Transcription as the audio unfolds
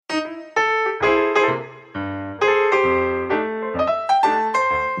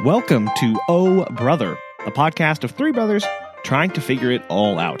Welcome to Oh Brother, a podcast of three brothers trying to figure it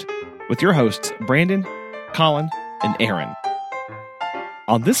all out, with your hosts Brandon, Colin, and Aaron.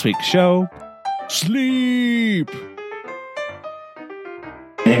 On this week's show, sleep.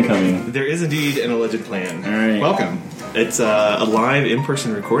 Incoming. There is indeed an alleged plan. All right. Welcome. It's a live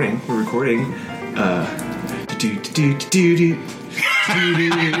in-person recording. We're recording.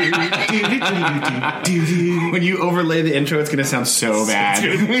 When you overlay the intro, it's going to sound so bad.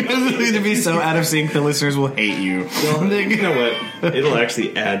 It's going to be so out of sync, the listeners will hate you. Well, you know what? It'll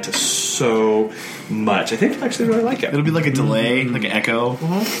actually add to so much. I think I actually really like it. It'll be like a delay, like an echo,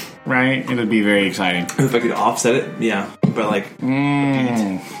 right? It'll be very exciting. If I could offset it, yeah. But like...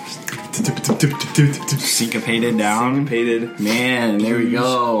 Syncopated down. Syncopated. Man, there we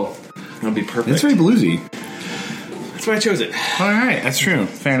go. That'll be perfect. That's very bluesy. That's why I chose it. All right, that's true.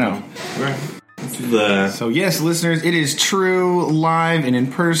 Fair enough. So yes, listeners, it is true, live and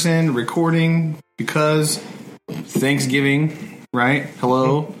in person recording because Thanksgiving, right?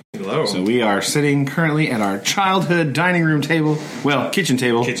 Hello. Hello. So we are sitting currently at our childhood dining room table. Well, kitchen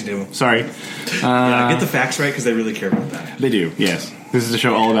table. Kitchen table. Sorry. Yeah, get the facts right because they really care about that. They do, yes. This is a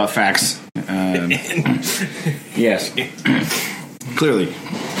show all about facts. Yes. Clearly.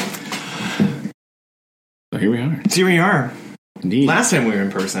 So here we are. So here we are. Indeed. Last time we were in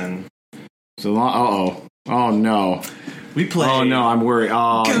person. So long. Oh no. We played. Oh no, I'm worried.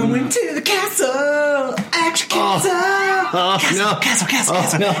 Oh, Going to the castle, action castle,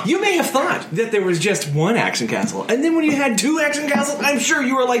 castle. No. You may have thought that there was just one action castle, and then when you had two action castles, I'm sure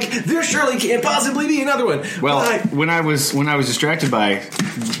you were like, there surely can't possibly be another one. Well, but when I was distracted by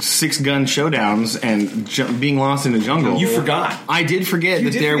 6-gun showdowns and being lost in the jungle, you forgot. I did forget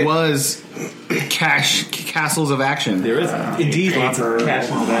that there was castles of action. There is indeed lots of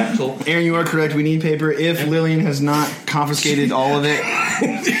castles of action. Aaron, you are correct. We need paper. If Lillian has not confiscated all of it,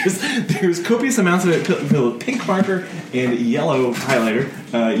 there's copious amounts of it filled with pink marker and yellow highlighter.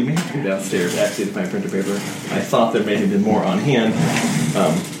 You may have to go downstairs actually to find printer paper. I thought there may have been more on hand.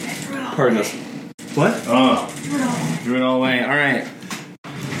 Pardon us. What? Oh, threw it all away. All right.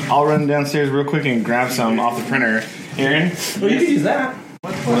 I'll run downstairs real quick and grab some off the printer. Aaron? Oh, you can use that.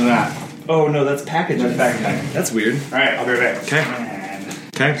 What is that? Oh, no, that's packaging. That's weird. All right, I'll be right back.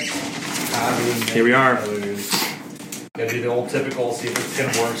 Okay. Here we are. Gotta do the old typical, see if it's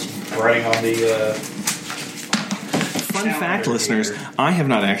gonna work. Writing on the. Fun fact, listeners, I have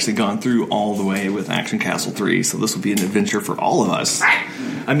not actually gone through all the way with Action Castle 3, so this will be an adventure for all of us.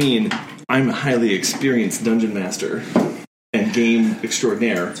 I mean, I'm a highly experienced dungeon master and game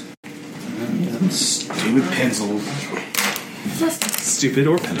extraordinaire. Stupid pencils. Stupid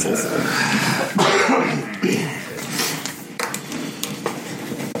or pencils.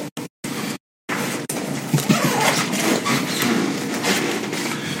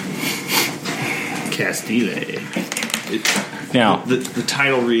 Castile. Now, the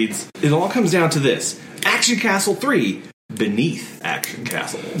title reads, it all comes down to this. Action Castle 3, Beneath Action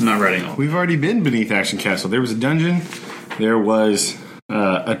Castle. I'm not writing all. we've already been beneath Action Castle. There was a dungeon. There was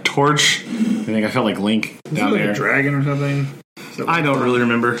a torch. I think I felt like Link down there. A dragon or something? I don't really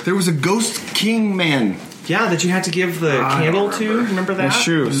remember. There was a Ghost King man. Yeah, that you had to give the candle to. Remember that? That's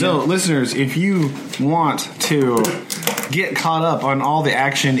true. So, listeners, if you want to get caught up on all the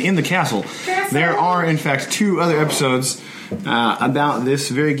action in the castle, there are, in fact, 2 other episodes about this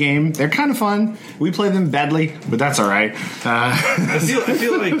very game. They're kind of fun. We play them badly, but that's all right. I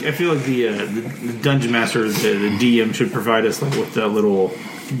feel like the dungeon master, the DM, should provide us like with a little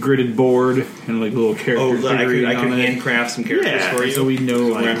gridded board and like little characters. I could handcraft some characters for you, so we know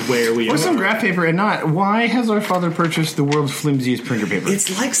like where we are. Or some graph paper, and not. Why has our father purchased the world's flimsiest printer paper? It's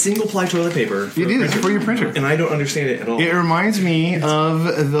like single-ply toilet paper. It is for your printer, and I don't understand it at all. It reminds me of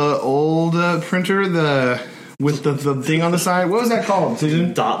the old printer, with the thing on the side. What was that called,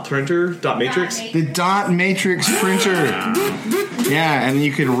 Susan? Dot printer? Dot matrix? The dot matrix printer. Yeah, and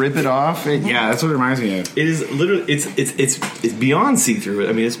you could rip it off. Yeah, that's what it reminds me of. It is literally it's beyond see-through.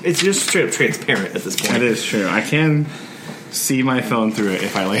 I mean, it's just straight up transparent at this point. That is true. I can see my phone through it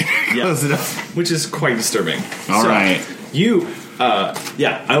if I later close it up, which is quite disturbing. All right. You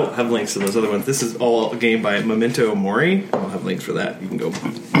I'll have links to those other ones. This is all a game by Memento Mori. I'll have links for that. You can go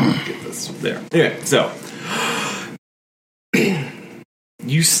get this there. Anyway, so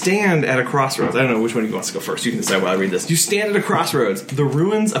you stand at a crossroads. I don't know which one wants to go first. You can decide while I read this. You stand at a crossroads. The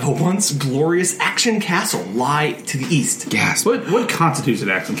ruins of a once glorious action castle lie to the east. Yes. What constitutes an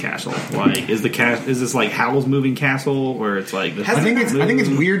action castle? Like, is this like Howl's Moving Castle, where it's like? I think it's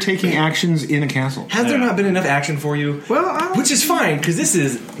weird taking actions in a castle. Has there not been enough action for you? Well, which is fine because this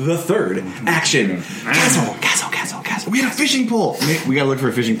is the third action castle. We had a fishing pole. We gotta look for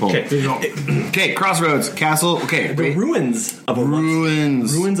a fishing pole. Okay. Okay, crossroads, castle. Okay, The wait. ruins of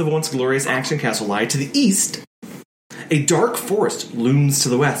a once glorious action castle lie to the east. A dark forest looms to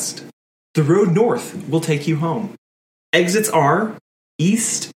the west. The road north will take you home. Exits are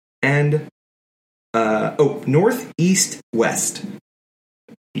east and north, east, west.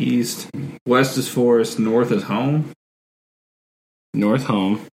 East, west is forest, north is home. North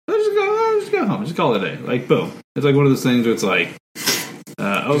home. Let's just go home. Just call it a day. Like, boom. It's like one of those things where it's like,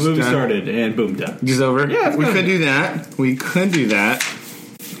 movie started, and boom, done. Just over. Yeah, we could do that. We could do that.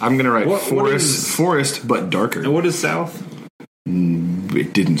 I'm gonna write forest, but darker. And what is south?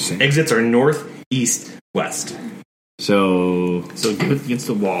 It didn't say. Exits are north, east, west. So Against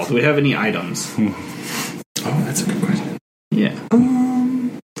the wall. Do we have any items? Oh, that's a good question. Yeah.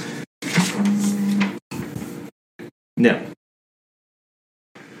 No.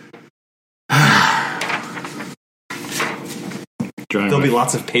 There'll be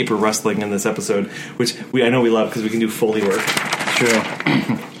lots of paper rustling in this episode, which I know we love because we can do Foley work. True.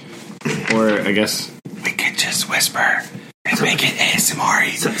 Or I guess we could just whisper and make it ASMR.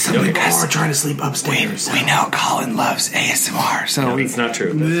 Some people are trying to sleep upstairs. We know Colin loves ASMR, so No, it's not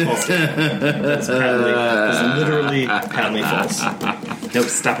true. That's false. That's literally patently false. No,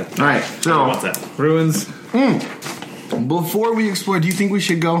 stop it. All right. So What's that? Ruins. before we explore, do you think we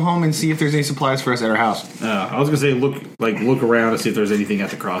should go home and see if there's any supplies for us at our house? I was gonna say look around to see if there's anything at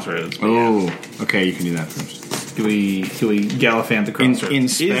the crossroads. But Oh, okay. You can do that first. Can we gallifant the crossroads?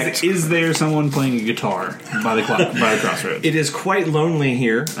 Inspect. Is there someone playing a guitar by the crossroads? It is quite lonely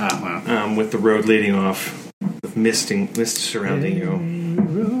here, Wow. with the road leading off, with mist surrounding you.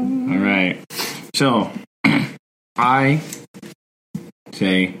 All right. So I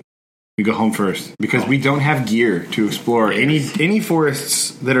say we go home first because we don't have gear to explore any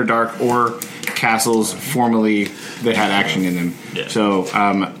forests that are dark or castles formerly that had action in them. Yeah. So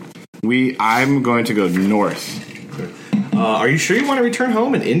I'm going to go north. Are you sure you want to return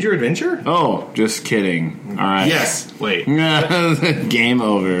home and end your adventure? Oh, just kidding. All right. Yes. Wait. Game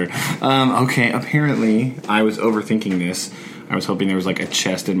over. Okay, apparently I was overthinking this. I was hoping there was like a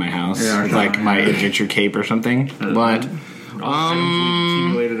chest in my house, with, like my adventure cape or something. But We've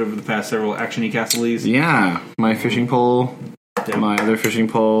accumulated over the past several actiony castles. yeah, my fishing pole, my other fishing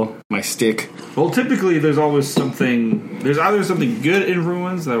pole, my stick. Well, typically there's always something. There's either something good in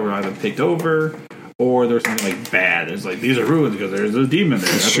ruins that were either picked over, or there's something like bad. There's like these are ruins because there's a demon there.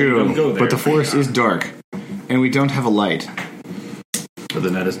 It's That's why we true, don't go there. but the forest is dark, and we don't have a light. But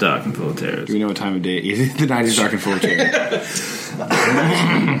the night is dark and full of terrors. Do we know what time of day it is? The night is dark and full of terror.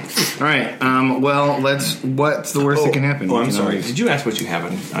 All right. Well, what's the worst that can happen? Oh, I'm We can sorry. always- Did you ask what you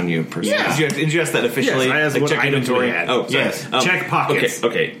have on you personally? Yeah. Did you ask that officially? Yes, I asked Like, what check items we inventory? had. Oh, sorry. Yes. Check pockets.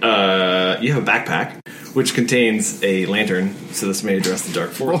 Okay. You have a backpack, which contains a lantern, so this may address the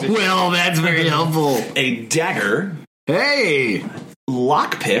dark forest. Well, that's very helpful. A dagger, Hey.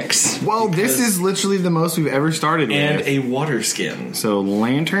 lockpicks, Well, this is literally the most we've ever started with. and a water skin. So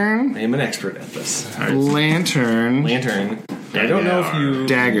lantern, I am an expert at this. lantern, Lantern. I don't know if you...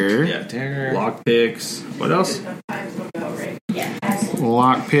 dagger, Yeah, dagger. Lockpicks. What else?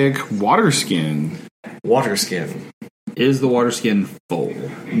 lockpick, water skin. Water skin. Is the water skin full?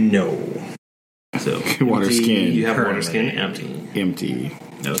 No. So Water empty skin. You have water currently. skin empty. Empty.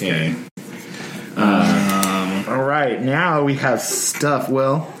 Okay. All right. Now we have stuff.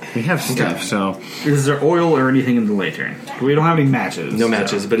 Well, we have stuff. So Is there oil or anything in the lantern? We don't have any matches. No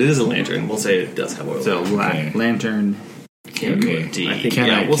matches, but it is a lantern. We'll say it does have oil. So Okay. lantern can be okay. lit. I think, Can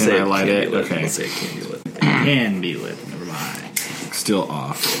I- we'll can say I light can it? be lit. Okay. We'll say it can be lit. can be lit. Never mind. still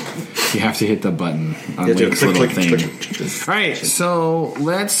off. You have to hit the button on Yeah, Link's click, little click, thing. click, click. All right, so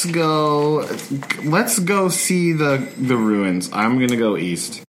let's go see the ruins. I'm gonna go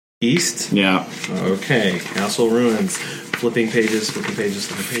east. East? Yeah, Okay. Castle ruins. Flipping pages, flipping pages,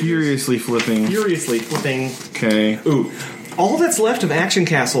 flipping pages. furiously flipping. Furiously flipping. Okay. Ooh. All that's left of Action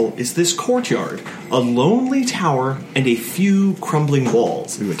Castle is this courtyard, a lonely tower, and a few crumbling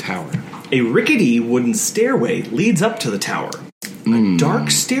walls. Ooh, a tower. A rickety wooden stairway leads up to the tower. A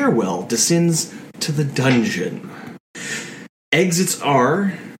dark stairwell descends to the dungeon. Exits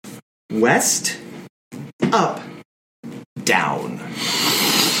are west, up, down.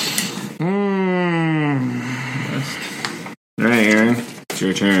 All right, Aaron, it's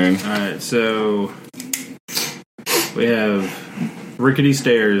your turn. All right, so we have rickety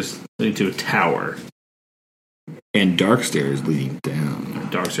stairs leading to a tower. And dark stairs leading down.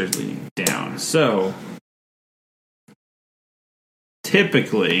 Dark stairs leading down. So,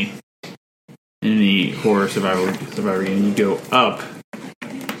 typically, in any horror survivor game, you go up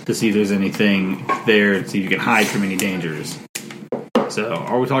to see if there's anything there, to see if you can hide from any dangers. So,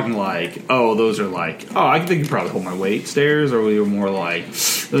 are we talking like, those are like, I think you can probably hold my weight stairs, or are we more like,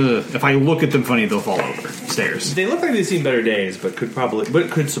 if I look at them funny, they'll fall over stairs? They look like they've seen better days, but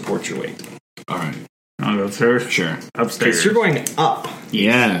could support your weight. All right. I'll go upstairs. Sure. Upstairs. So you're going up.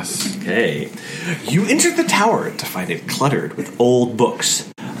 Yes. Okay. You enter the tower to find it cluttered with old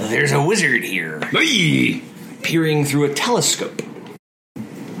books. There's a wizard here, peering through a telescope.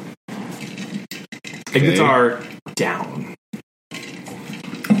 Exits are down.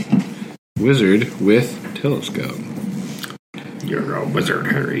 Wizard with telescope. You're a wizard,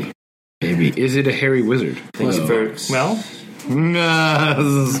 Harry. Maybe. Is it a hairy wizard? Thank you, folks. Well,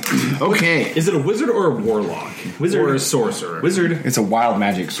 okay. Is it a wizard or a warlock? Wizard. Or a sorcerer? wizard. It's a wild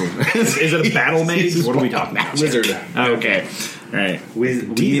magic sword. Is it a battle mage? What are we talking about? Wizard. Okay. All right.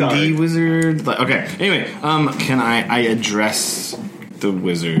 D&D Wizard. wizard. Okay. Anyway, can I address the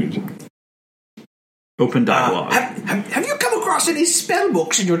wizard? Open dialogue. Have you come across any spell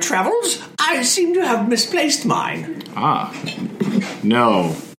books in your travels? I seem to have misplaced mine.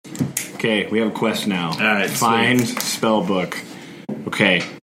 No. Okay, we have a quest now. All right, Find spell book. Okay.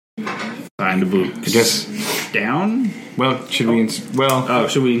 Find the book. I guess. Down? Well, should we?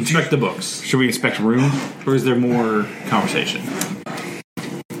 Should we inspect the books? Should we inspect room? Or is there more conversation?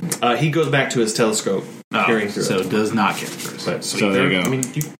 He goes back to his telescope, peering through So it. does not get first. But So there you go. I mean,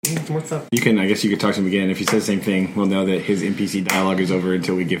 you need more stuff. You can. I guess you could talk to him again. If he says the same thing, we'll know that his NPC dialogue is over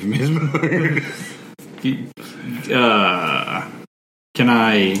until we give him his book. Can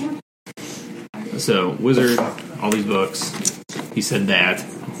I... So, wizard, all these books. He said that.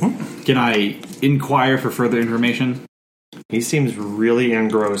 Can I inquire for further information? He seems really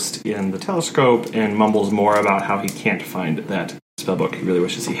engrossed in the telescope and mumbles more about how he can't find that spellbook. He really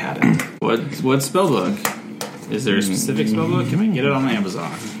wishes he had it. What spellbook? Is there a specific spellbook? Can I get it on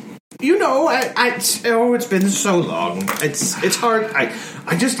Amazon? You know, it's been so long. It's hard. I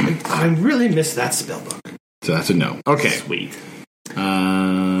really miss that spellbook. So that's a no. Okay. Sweet.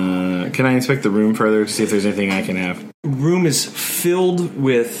 Can I inspect the room further to see if there's anything I can have? Room is filled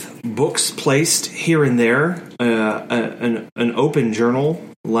with books placed here and there, an open journal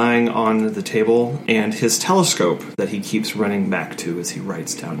lying on the table, and his telescope that he keeps running back to as he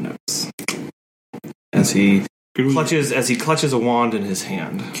writes down notes. As he clutches a wand in his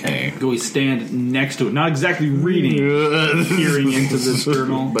hand. Okay. Do we stand next to it? Not exactly reading, peering into this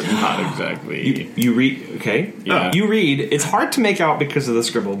journal. But not exactly. You read, okay? Yeah. You read. It's hard to make out because of the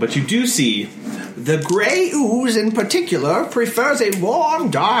scribble, but you do see the gray ooze in particular prefers a warm,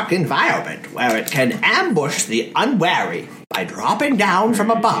 dark environment where it can ambush the unwary by dropping down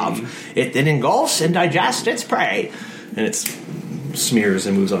from above. It then engulfs and digests its prey, and it's smears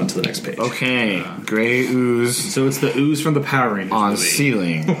and moves on to the next page. Okay. Gray ooze So it's the ooze from the Power Rangers on movie.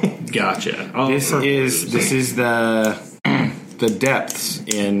 ceiling. Gotcha. This is the depths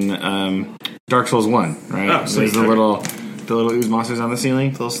in Dark Souls 1, right? Oh, sweet. There's the little ooze monsters on the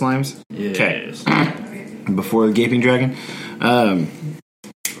ceiling, the little slimes. Yes. Okay. Before the gaping dragon.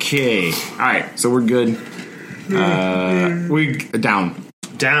 Okay. All right. So we're good. We down.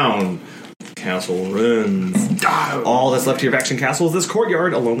 Castle runs. All that's left here of Action Castle is this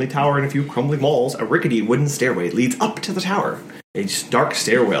courtyard, a lonely tower, and a few crumbling walls. A rickety wooden stairway leads up to the tower. A dark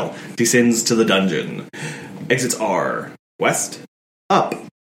stairwell descends to the dungeon. Exits are west, up,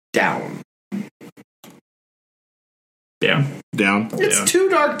 down. Down. It's too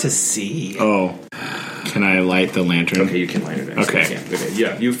dark to see. Oh. Can I light the lantern? Okay, you can light it. Actually. Okay. Okay.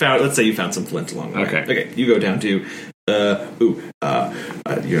 Yeah, let's say you found some flint along the way. Okay. Okay, you go down to,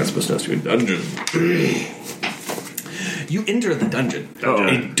 you're not supposed to know it's a dungeon. You enter the dungeon.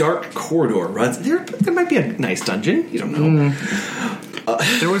 A dark corridor runs. There might be a nice dungeon. You don't know.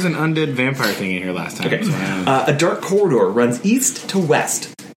 There was an undead vampire thing in here last time. Okay. So A dark corridor runs east to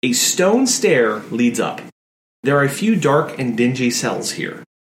west. A stone stair leads up. There are a few dark and dingy cells here.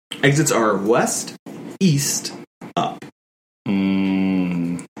 Exits are west, east, up.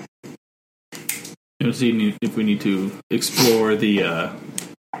 Let's see if we need to explore the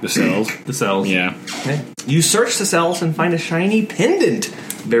cells. The cells. Yeah. Okay. You search the cells and find a shiny pendant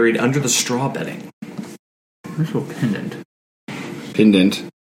buried under the straw bedding. Where's your pendant? Pendant.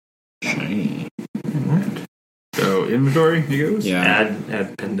 Shiny. So inventory, it goes? Yeah.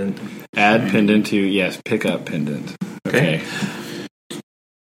 Add pendant. Add pendant to, yes, pick up pendant. Okay.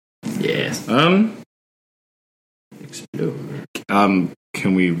 Yes. Explore.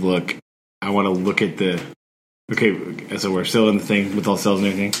 Can we look? I want to look at the. Okay, so we're still in the thing with all the cells and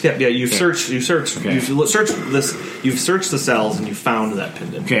everything. Yeah. You've searched. Okay. You've searched this. You've searched the cells and you found that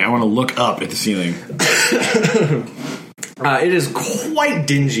pendant. Okay, I want to look up at the ceiling. It is quite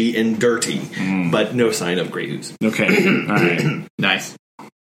dingy and dirty, but no sign of gray ooze. Okay. All right. Nice.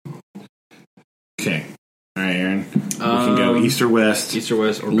 Okay. All right, Aaron. We can go east or west. East or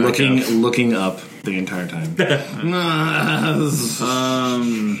west, or back up. Looking up the entire time. Let's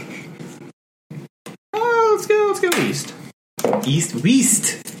go east.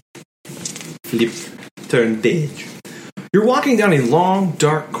 East. Flip. Turn page. You're walking down a long,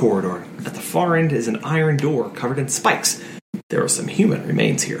 dark corridor. At the far end is an iron door covered in spikes. There are some human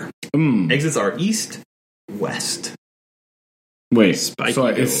remains here. Exits are east, west. Wait, Spiky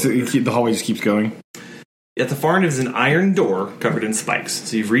so the hallway just keeps going? At the far end is an iron door covered in spikes.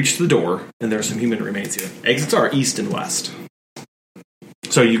 So you've reached the door, and there are some human remains here. Exits are east and west.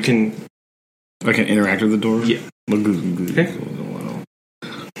 So you can... I can interact with the door? Yeah. Okay. I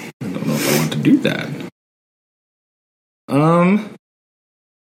don't know if I want to do that.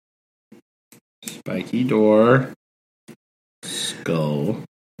 Spiky door. Skull.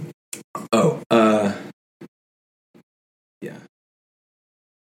 Oh, yeah.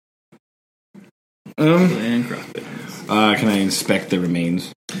 And crossbones. Can I inspect the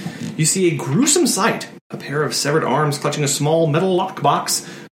remains? You see a gruesome sight. A pair of severed arms clutching a small metal lockbox.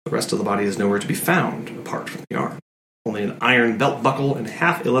 The rest of the body is nowhere to be found, apart from the arm. Only an iron belt buckle and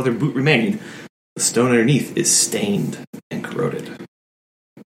half a leather boot remain. The stone underneath is stained and corroded.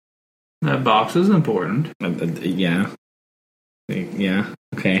 That box is important. Yeah. Yeah.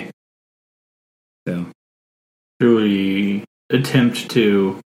 Okay. So. Do we attempt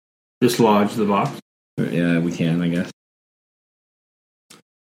to dislodge the box? Yeah, we can, I guess.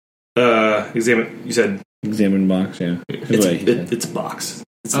 Examine. You said Examine box, yeah. it's a box.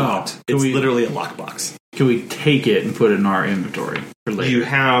 It's locked. It's literally a lockbox. Can we take it and put it in our inventory for later? You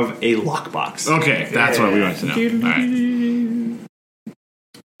have a lockbox. Okay, that's what we want to know. All right.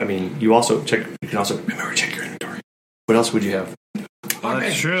 I mean, you can also check your inventory. What else would you have? Oh,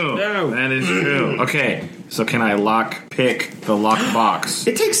 that's true. No. That is true. Okay, so can I pick the lock box?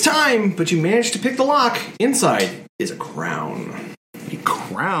 It takes time, but you manage to pick the lock. Inside is a crown. A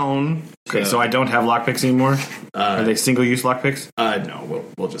crown? Okay, so I don't have lockpicks anymore? Are they single-use lockpicks? No,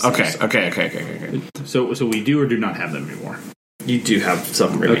 we'll just... Okay. So we do or do not have them anymore? You do have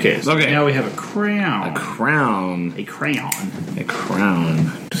some remaining. Okay. Now we have a crown. A crown. A crayon. A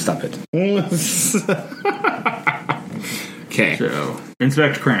crown. Stop it. Okay. So,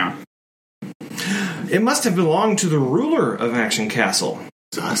 inspect crown. It must have belonged to the ruler of Action Castle.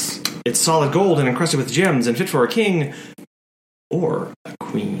 Us. It's solid gold and encrusted with gems and fit for a king or a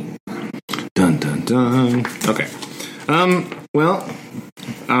queen. Dun dun dun. Okay.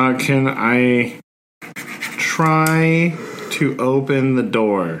 Can I try to open the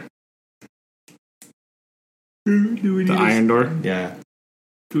door? The iron door? Yeah.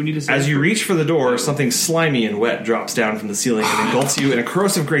 Do we need to As you reach for the door, something slimy and wet drops down from the ceiling and engulfs you in a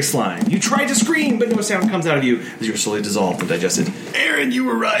corrosive gray slime. You try to scream, but no sound comes out of you as you are slowly dissolved and digested. Aaron, you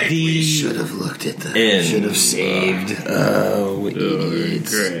were right. We should have looked at that. end. Should have saved. Oh,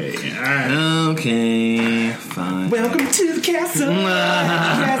 idiots. Great. Okay, fine. Welcome to the castle.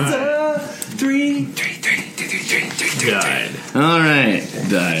 Castle 3. Died. All right,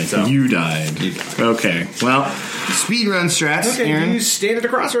 died. So you died. Okay. Well, speedrun strats. Okay, Aaron. you stand at a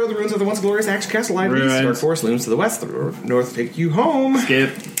crossroad. The ruins of the once glorious Action Castle lie to the east. Dark Forest looms to the west. The north take you home.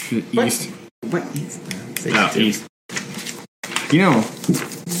 Skip. East. What east? East. You know.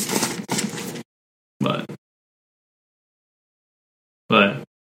 But.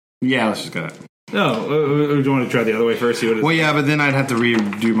 Yeah, let's just go that. No, do you want to try the other way first? See what it is? Well, yeah, but then I'd have to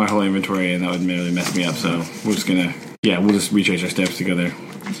redo my whole inventory, and that would really mess me up. So we're just gonna, we'll just retrace our steps to go there.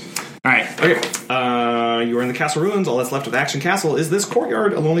 All right. Okay. You are in the castle ruins. All that's left of Action Castle is this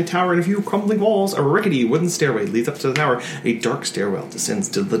courtyard, a lonely tower, and a few crumbling walls. A rickety wooden stairway leads up to the tower. A dark stairwell descends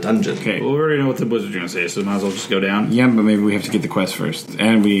to the dungeon. Okay. Well, we already know what the wizard's going to say, so might as well just go down. Yeah, but maybe we have to get the quest first,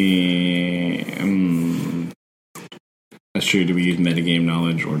 and we. That's true. Do we use metagame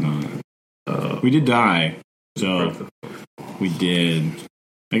knowledge or not? We did die, so we did.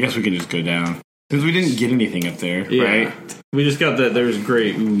 I guess we can just go down because we didn't get anything up there, right? We just got that there's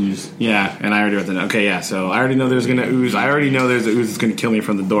gray ooze. Yeah, and I already wrote that down. Okay, yeah, so I already know there's going to ooze. I already know there's an ooze that's going to kill me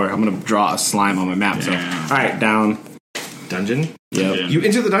from the door. I'm going to draw a slime on my map. So, all right, down. Dungeon? Yep. You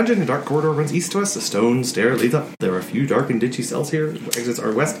enter the dungeon. A dark corridor runs east to west. A stone stair leads up. There are a few dark and dingy cells here. Exits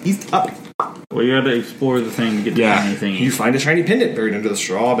are west, east, up. Well, you got to explore the thing to get to anything. You find a shiny pendant buried under the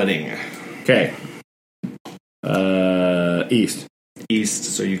straw bedding. Okay. East. East,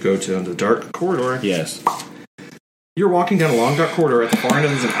 so you go to the dark corridor. Yes. You're walking down a long dark corridor. At the far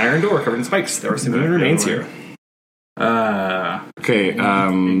end is an iron door covered in spikes. There are some human remains here. Okay.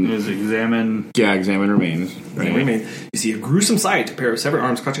 Is examine. Yeah, examine remains. Right. You see a gruesome sight. A pair of severed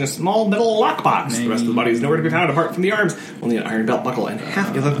arms clutching a small metal lockbox. The rest of the body is nowhere to be found apart from the arms. Only an iron belt buckle and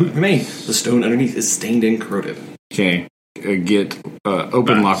half of the boot remain. The stone underneath is stained and corroded. Okay. Get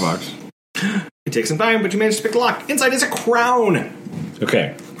open lockbox. It takes some time, but you manage to pick the lock. Inside is a crown.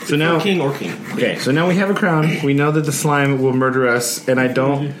 Okay. So now, King or king. Okay, so now we have a crown. We know that the slime will murder us, and I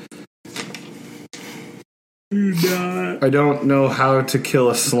don't know how to kill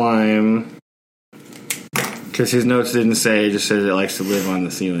a slime because his notes didn't say. It just says it likes to live on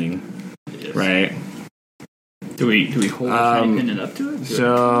the ceiling, right? Do we hold a tiny pendant up to it?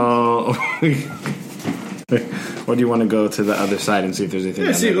 So, or do you want to go to the other side and see if there's anything?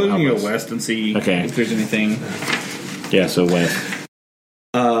 Yeah, down see, there let that'll me go help us? west and see Okay. if there's anything. Yeah, so west.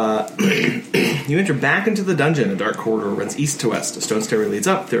 You enter back into the dungeon. A dark corridor runs east to west. A stone stairway leads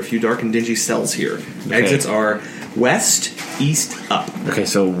up. There are a few dark and dingy cells here. Exits are west, east, up. Okay,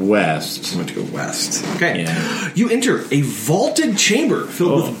 so west. I'm going to go west. Okay. Yeah. You enter a vaulted chamber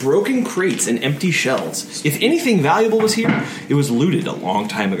filled with broken crates and empty shelves. If anything valuable was here, it was looted a long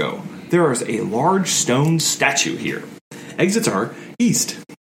time ago. There is a large stone statue here. Exits are east.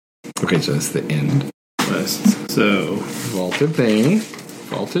 Okay, so that's the end. West. So, Vaulted thing.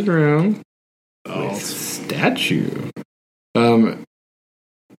 Vaulted room. Oh, statue. Whose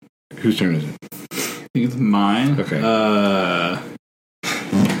turn is it? I think it's mine. Okay.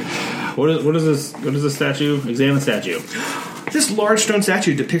 What is this? What is the statue? Examine statue. This large stone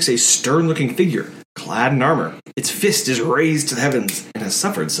statue depicts a stern-looking figure, clad in armor. Its fist is raised to the heavens and has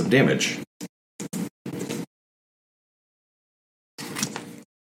suffered some damage.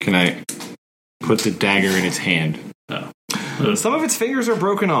 Can I put the dagger in its hand? Some of its fingers are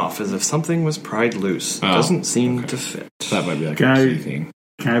broken off, as if something was pried loose. It doesn't seem to fit. That might be like Can a I- key thing.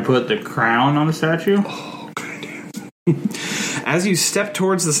 Can I put the crown on the statue? As you step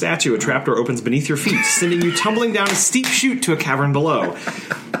towards the statue, a trapdoor opens beneath your feet, sending you tumbling down a steep chute to a cavern below.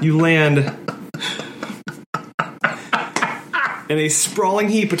 You land in a sprawling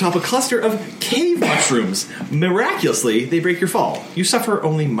heap atop a cluster of cave mushrooms. Miraculously, they break your fall. You suffer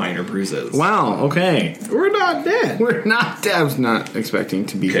only minor bruises. Wow, okay. We're not dead. We're not dead. I was not expecting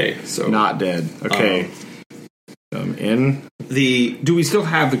to be Okay, so- not dead. Okay. In. Do we still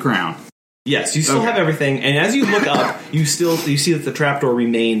Have the crown. Yes, you still have everything, and as you look up, you see that the trapdoor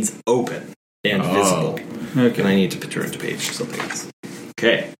remains open and visible. Okay. And I need to turn to page something else.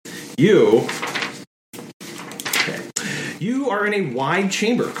 Okay. You are in a wide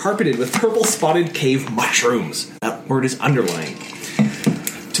chamber carpeted with purple spotted cave mushrooms. That word is underlined.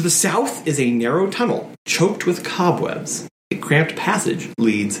 To the south is a narrow tunnel choked with cobwebs. A cramped passage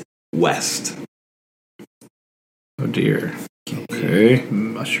leads west. Oh dear. Okay.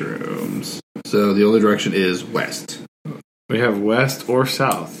 Mushrooms. So the only direction is west. We have west or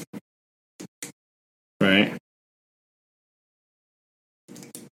south. Right?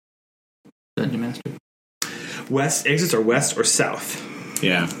 Dungeon Master. West exits are west or south.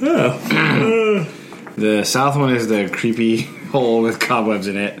 Yeah. The south one is the creepy hole with cobwebs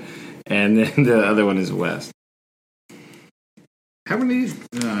in it, and then the other one is west. How many?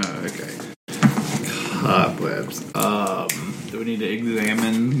 Okay. Cobwebs. Do we need to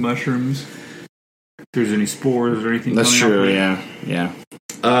examine mushrooms? If there's any spores or anything? That's coming true, up? yeah.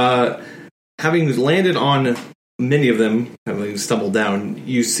 Having landed on many of them, having stumbled down,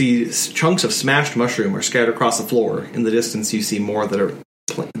 you see chunks of smashed mushroom are scattered across the floor. In the distance, you see more that are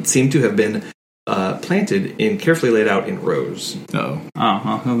seem to have been planted and carefully laid out in rows. Oh.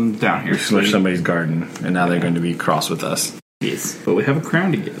 I'm down here. We smushed somebody's garden, and now they're going to be cross with us. Yes, but we have a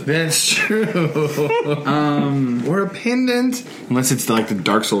crown to give. That's true. Or a pendant. Unless it's like the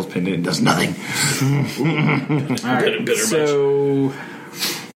Dark Souls pendant, it does nothing. All right, so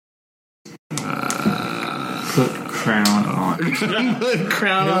put crown on.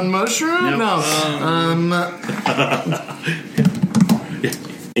 Crown on mushroom? No.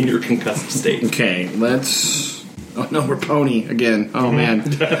 In your concussed state. Okay, let's... Oh, no, we're pony again. Oh, man.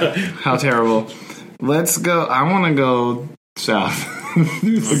 How terrible. Let's go... I want to go south.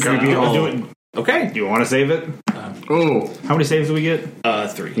 The creepy hole. Okay. Do you want to save it? Oh, How many saves do we get?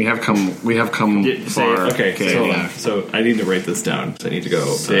 3. we have come far. Okay, yeah. so I need to write this down. So I need to go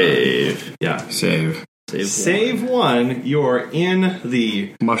Save. yeah. Save. Save one. You're in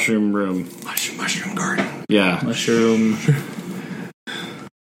the Mushroom room. mushroom garden. Yeah. Mushroom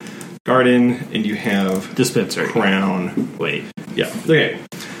Garden, and you have dispensary. crown. Wait. Yeah. Okay.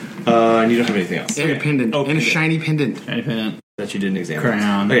 And you don't have anything else. And a pendant. Oh, and a pendant. shiny pendant. Any pendant. That you didn't examine.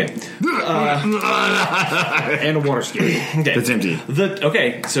 Crown. Okay. And a water skill. Okay. That's empty.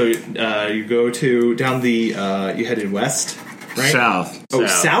 So you go to down the you headed west right? South. Oh,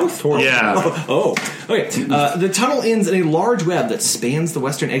 south? Yeah. Okay. The tunnel ends in a large web that spans the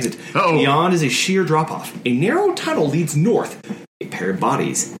western exit. Uh-oh. Beyond is a sheer drop-off. A narrow tunnel leads north. A pair of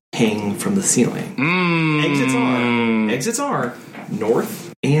bodies hang from the ceiling. Exits are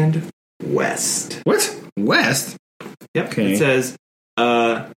north and west. What? West? Yep. Okay. It says,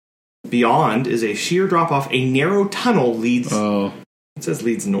 beyond is a sheer drop-off. A narrow tunnel leads... It says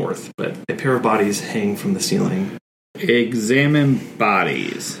leads north, but a pair of bodies hang from the ceiling. Examine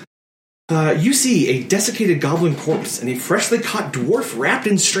bodies. You see a desiccated goblin corpse and a freshly caught dwarf wrapped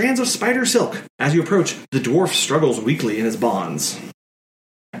in strands of spider silk. As you approach, the dwarf struggles weakly in his bonds.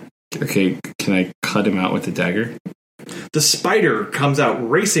 Okay, can I cut him out with the dagger? The spider comes out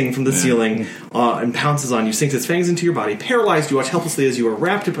racing from the ceiling and pounces on you, sinks its fangs into your body. Paralyzed, you watch helplessly as you are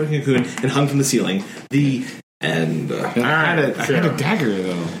wrapped in a cocoon and hung from the ceiling. The end. I had a dagger,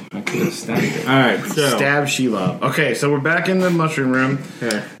 though. I could have stabbed it. All right, so Stab Shelob. Okay, so we're back in the mushroom room.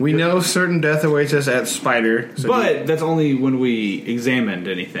 Okay. We know certain death awaits us at Spider. So but that's only when we examined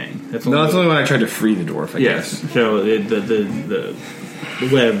anything. That's only when I tried to free the dwarf, I yes. guess. So the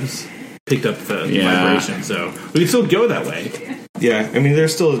webs picked up the vibration, so we can still go that way. Yeah, I mean, there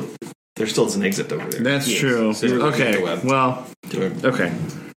still is an exit over there. That's true. So you're looking at the Okay, web. well, okay.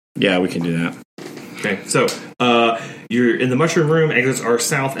 Yeah, we can do that. Okay, so you're in the mushroom room. Exits are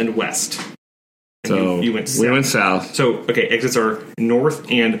south and west. And So you went south. we went south. So okay, exits are north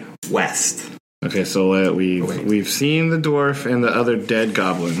and west. Okay, so we've seen the dwarf and the other dead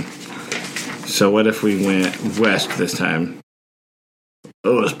goblin. So what if we went west this time?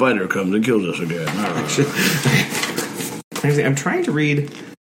 Oh, a spider comes and kills us again. Actually, I'm trying to read.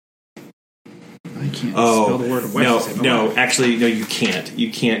 I can't spell the word west. No, you can't.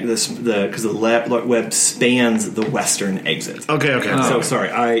 You can't because the web spans the western exit. Okay. So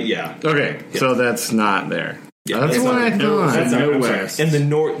sorry, Okay, so that's not there. Yeah, that's what I thought. That's No I'm sorry. west. And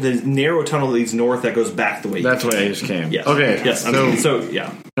the narrow tunnel leads north. That goes back the way. That's why I just came. Yes. Okay. Yes. So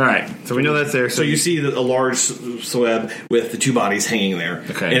yeah. All right. So we know that's there. So you see a large slab with the two bodies hanging there.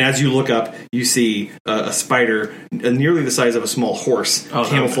 Okay. And as you look up, you see a spider nearly the size of a small horse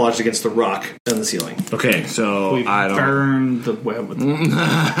camouflaged against the rock on the ceiling. Okay. So We I don't. burned the web with AKA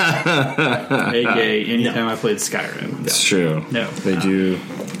anytime I played Skyrim. It's true. No. They do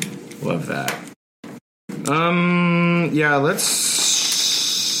love that. Yeah. Let's.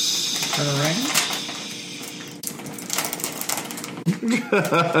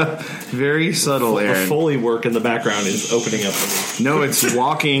 Very subtle, The Aaron. Foley work in the background is opening up for me. No, it's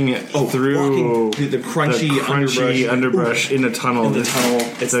walking through the crunchy underbrush in a tunnel. In the tunnel.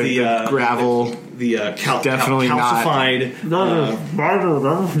 It's the gravel. Definitely Definitely not. calcified.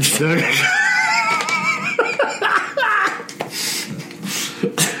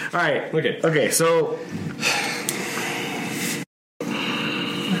 All right. Okay. Okay. So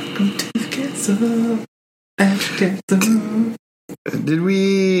did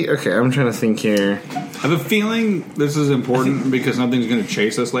we? Okay, I'm trying to think here. I have a feeling this is important because nothing's going to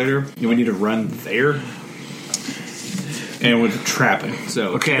chase us later, and we need to run there. And with trapping,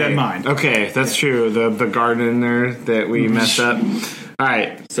 so keep that in mind. Okay, that's true. The garden in there that we messed up. All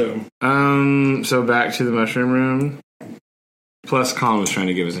right. So So back to the mushroom room. Plus, Colin was trying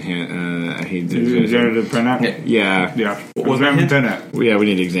to give us a hint. He Is there the pendant? Yeah. Yeah. What was my hint? pendant? Yeah, we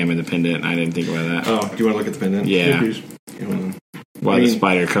need to examine the pendant. I didn't think about that. Oh, do you want to look at the pendant? Yeah. While the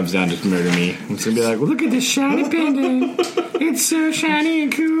spider comes down to murder me. I'm just going to be like, well, look at this shiny pendant. It's so shiny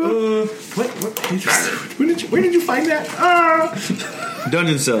and cool. Where did you find that?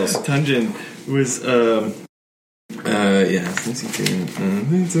 Dungeon cells. Dungeon was yeah.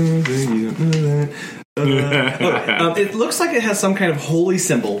 It looks like it has some kind of holy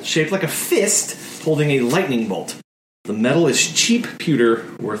symbol shaped like a fist holding a lightning bolt. The metal is cheap pewter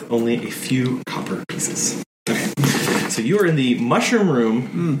worth only a few copper pieces. Okay. So you are in the mushroom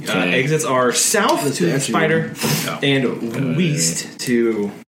room. Exits are south to the spider and west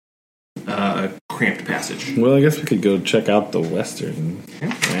to a cramped passage. Well, I guess we could go check out the western.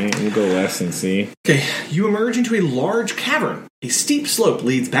 Right? We'll go west and see. Okay, you emerge into a large cavern. A steep slope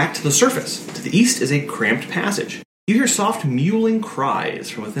leads back to the surface. To the east is a cramped passage. You hear soft mewling cries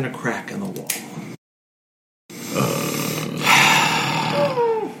from within a crack in the wall.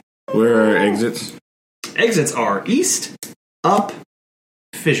 Where are exits? Exits are east, up,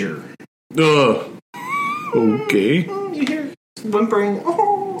 fissure. Okay. You hear whimpering.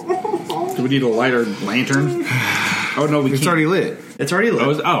 Do we need a lighter lantern? Oh no, we It's can't. already lit. It's already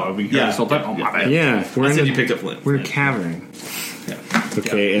lit. We got this whole time. Oh my bad. Yeah. I said you picked up flint. We're in a cavern. Yeah.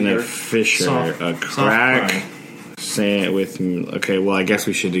 Okay, and a fissure. A crack. cry. Say it with me. Okay, well, I guess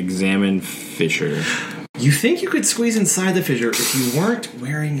we should examine fissure. You think you could squeeze inside the fissure if you weren't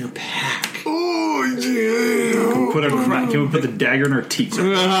wearing a pack. Oh, yeah. Can we put the dagger in our teeth?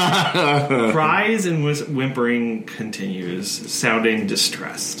 Cries and whimpering continues, sounding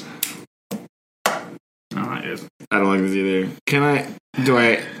distressed. I don't like this either.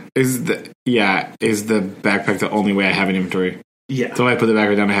 Is the backpack the only way I have an inventory? Yeah. So if I put the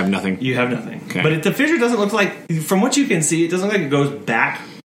backpack down, I have nothing. You have nothing. Okay. But the fissure doesn't look like, from what you can see, it doesn't look like it goes back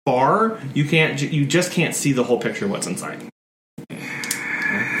far. You just can't see the whole picture of what's inside.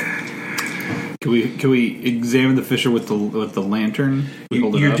 Can we examine the fissure with the lantern?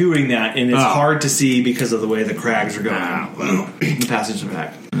 You're doing that, and it's hard to see because of the way the crags are going. The passage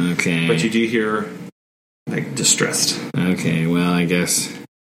back. Okay. But you do hear, like, distressed. Okay, well, I guess.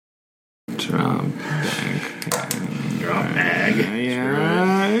 Drop bag.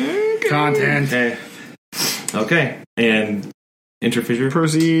 Yeah. Content. Okay. And enter fissure.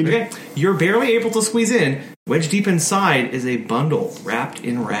 Proceed. Okay. You're barely able to squeeze in. Wedged deep inside is a bundle wrapped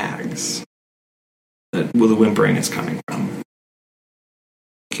in rags. That's where the whimpering is coming from.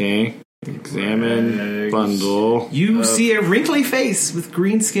 Okay. Examine bundle. You see a wrinkly face with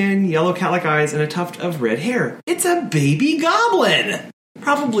green skin, yellow cat-like eyes, and a tuft of red hair. It's a baby goblin!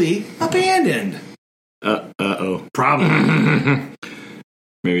 Probably abandoned. Uh-oh. Probably.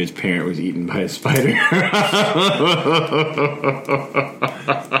 Maybe his parent was eaten by a spider.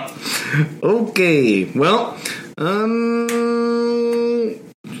 Okay. Well,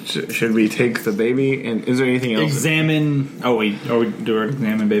 should we take the baby? And is there anything else? Examine. Oh wait. Are we doing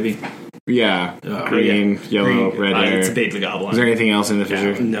examine, baby? Yeah. Green, yellow, red hair. It's a baby goblin. Is there anything else in the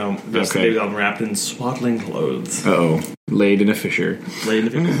fissure? No. Just a baby goblin wrapped in swaddling clothes. Uh-oh. Laid in a fissure.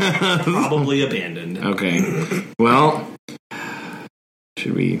 Probably abandoned. Okay. Well,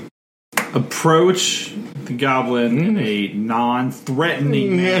 should we approach the goblin in a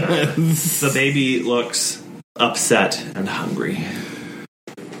non-threatening manner? The baby looks upset and hungry.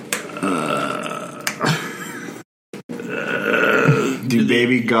 Do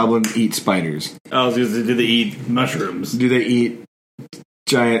baby goblins eat spiders? I was going to say, do they eat mushrooms? Do they eat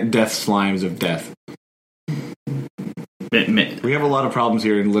giant death slimes of death? We have a lot of problems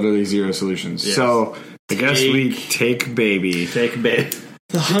here and literally zero solutions. Yes. So I guess we take baby. Take baby.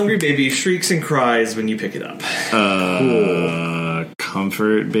 The hungry baby shrieks and cries when you pick it up. Cool.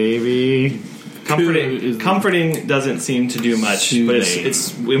 Comfort baby. Comforting doesn't seem to do much, but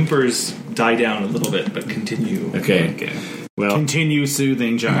its whimpers die down a little bit, but continue. Okay. Well, continue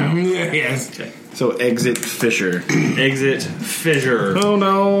soothing, child. Yes. Okay. So exit fissure. Exit fissure. Oh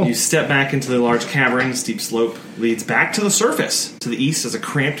no! You step back into the large cavern. Steep slope leads back to the surface. To the east is a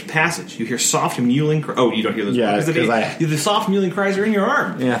cramped passage. You hear soft mewling. Oh, you don't hear those. Yeah, because the soft mewling cries are in your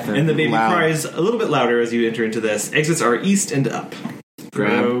arm. Yeah, and the baby cries a little bit louder as you enter into this. Exits are east and up.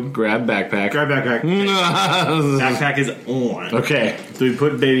 Grab backpack. Grab backpack. Backpack is on. Okay. So we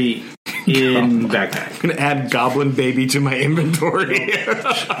put baby in backpack. I'm going to add goblin baby to my inventory.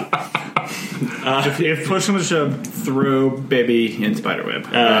 If push comes to shove, throw baby in spiderweb.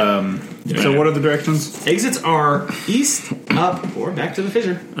 So what are the directions? Exits are east, up, or back to the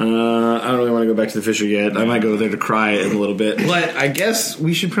fissure. I don't really want to go back to the fissure yet. I might go there to cry in a little bit. But I guess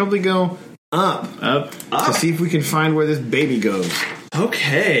we should probably go up. To see if we can find where this baby goes.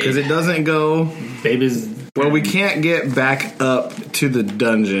 Okay. Because it doesn't go... Baby's... Well, we can't get back up to the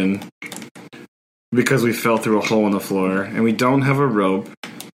dungeon because we fell through a hole in the floor. And we don't have a rope.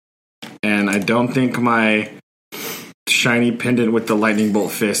 And I don't think my shiny pendant with the lightning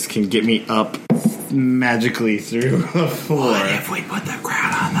bolt fist can get me up magically through the floor. What if we put the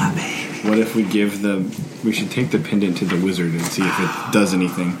crown on the baby? What if we give we should take the pendant to the wizard and see if it does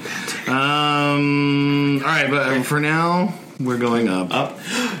anything. Alright, but for now, we're going up.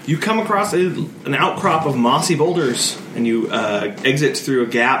 You come across an outcrop of mossy boulders, and you exit through a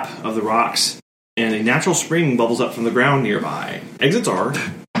gap of the rocks, and a natural spring bubbles up from the ground nearby. Exits are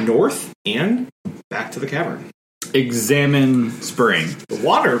north and back to the cavern. Examine spring. The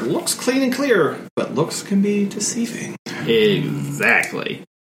water looks clean and clear, but looks can be deceiving. Exactly.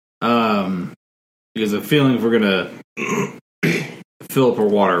 Because the feeling if we're going to fill up our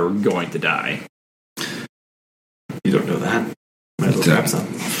water, we're going to die. You don't know that. Might as well grab some.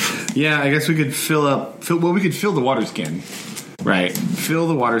 Yeah, I guess we could we could fill the water skin. Right. Fill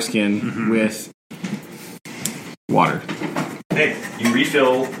the water skin with water. Okay, you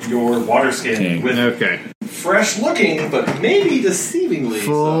refill your water skin with fresh looking, but maybe deceivingly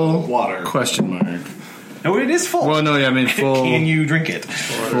full water. Question mark. No, it is full. Well, no, I mean full. Can you drink it?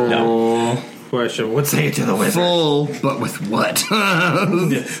 Full. No. Question. What's say it to the wizard? Full, but with what?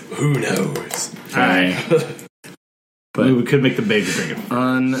 Who knows? All right. But we could make the baby drink it.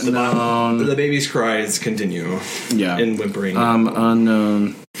 unknown. The baby's cries continue Yeah. in whimpering.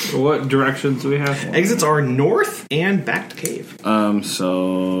 Unknown. What directions do we have? Exits are north and back to cave.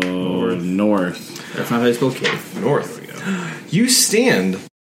 So north. That's not how you spell cave. North. You stand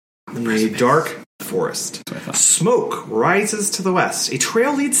in a dark forest. Smoke rises to the west. A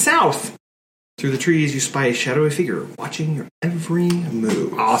trail leads south. Through the trees, you spy a shadowy figure watching your every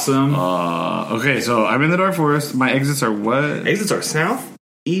move. Awesome. Okay, so I'm in the dark forest. My exits are what? Exits are south,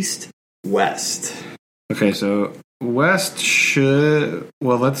 east, west. Okay, so west should...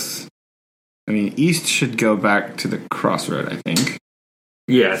 east should go back to the crossroad, I think.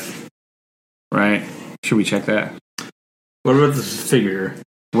 Yes. Right? Should we check that? What about this figure?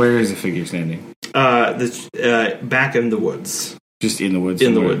 Where is the figure standing? Back in the woods. Just in the woods?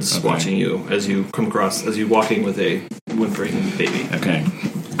 In the woods, Okay. watching you as you come across, as you walking with a whimpering baby. Okay.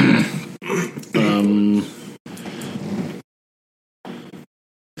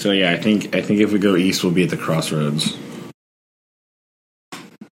 So yeah, I think if we go east, we'll be at the crossroads.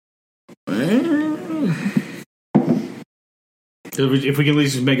 If we can at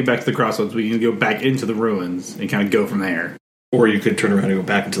least just make it back to the crossroads, we can go back into the ruins and kind of go from there. Or you could turn around and go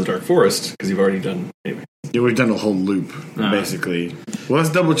back into the dark forest, because you've already done... Anyway. Yeah, we've done a whole loop, basically. Well, let's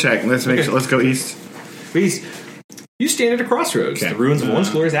double check. Let's make sure. Let's go east. East. You stand at a crossroads. Okay. The ruins of once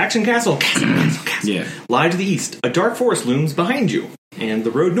glorious Action Castle. Castle. Yeah. Lie to the east. A dark forest looms behind you. And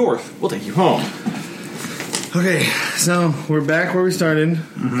the road north will take you home. Okay, so we're back where we started.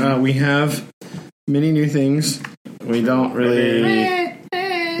 We have many new things. We don't really...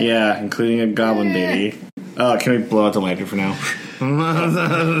 Yeah, including a goblin baby. Oh, can we blow out the lantern for now?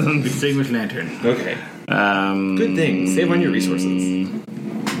 Distinguished lantern. Okay. Good thing. Save on your resources.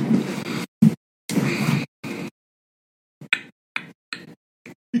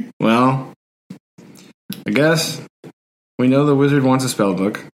 Well, I guess we know the wizard wants a spell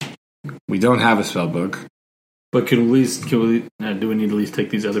book. We don't have a spell book. But do we need to at least take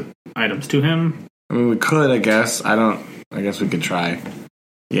these other items to him? I mean, we could, I guess. I guess we could try.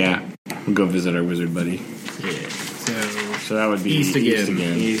 Yeah, we'll go visit our wizard buddy. Yeah. So that would be East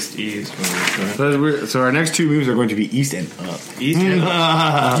again. East. So our next two moves are going to be east and up. East and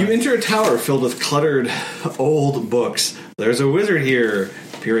up. You enter a tower filled with cluttered old books. There's a wizard here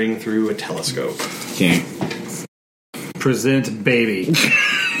peering through a telescope. Okay. Present baby.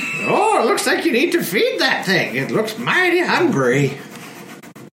 Oh, it looks like you need to feed that thing. It looks mighty hungry.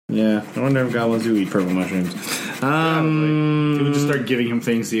 Yeah, I wonder if goblins do eat purple mushrooms. Can we just start giving him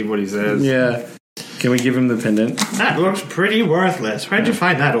things, see what he says? Yeah. Can we give him the pendant? That looks pretty worthless. Where'd you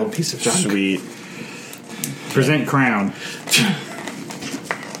find that old piece of junk? Sweet. Present crown.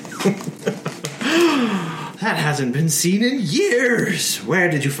 That hasn't been seen in years.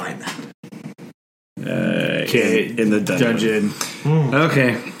 Where did you find that? Okay. In the dungeon.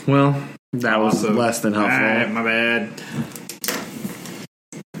 Okay, well, that was less than helpful. Alright, my bad.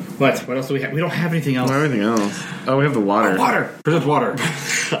 What else do we have? We don't have anything else. Everything else. Oh, we have the water. Water. Present water.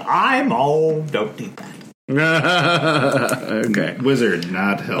 I'm all don't need that. Okay. Wizard,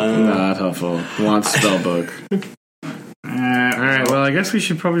 not helpful. Not helpful. Wants spell book. Alright, well, I guess we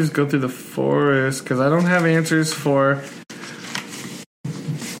should probably just go through the forest, because I don't have answers for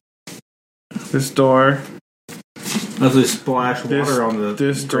this door. Let's just splash water on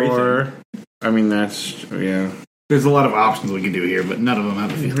this gray door. thing. I mean, that's, yeah. There's a lot of options we can do here, but none of them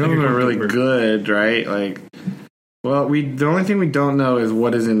have a None of them are really good, right? Like, well, the only thing we don't know is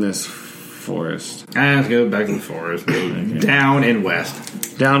what is in this forest. Let's go back to the forest. Down and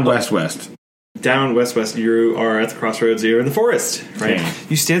west. Down west. Down west. You are at the crossroads. You're in the forest, right? Okay.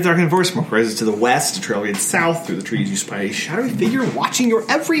 You stand dark in the forest. Smoke rises to the west. A trail leads south through the trees. You spy a shadowy figure watching your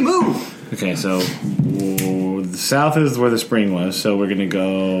every move. Okay, so the south is where the spring was, so we're gonna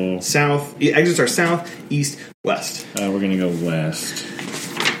go south. Exits are south, east, west. We're gonna go west.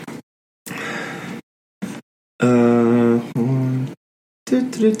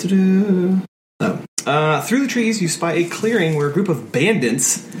 Through the trees, you spy a clearing where a group of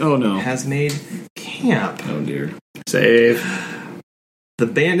bandits has made camp. Oh dear. Save. The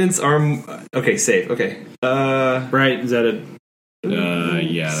bandits are okay. Save. Okay. Right? Is that it?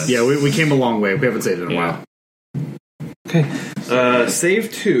 Yeah. Yeah, we came a long way. We haven't saved it in a while. Okay.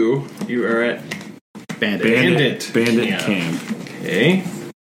 Save 2. You are at Bandit camp. Okay.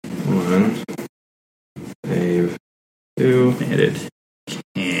 1. Save 2. Bandit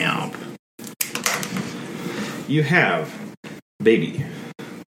camp. You have baby.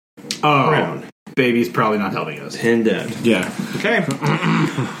 Brown. Baby's probably not helping us. Pinned dead. Yeah. Okay.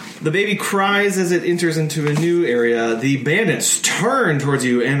 The baby cries as it enters into a new area. The bandits turn towards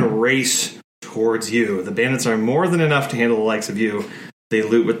you and race towards you. The bandits are more than enough to handle the likes of you. They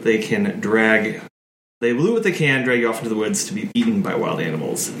loot what they can, drag you off into the woods to be eaten by wild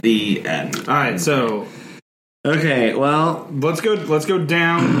animals. The end. All right, so Okay, well, let's go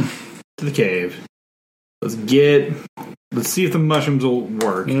down to the cave. Let's see if the mushrooms will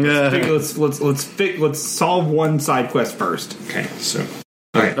work. Let's solve one side quest first. Okay, so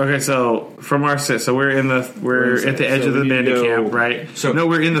okay. So from our set, so we're at the edge of the bandit camp, right? So no,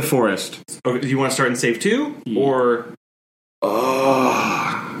 we're in the forest. Okay, do you want to start in save 2 or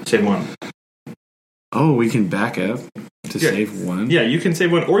save 1? Oh, we can back up to save 1. Yeah, you can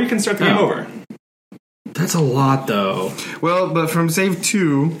save 1, or you can start the game over. That's a lot, though. Well, but from save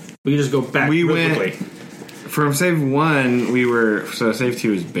 2, we can just go back. We real went quickly. From save 1. We were save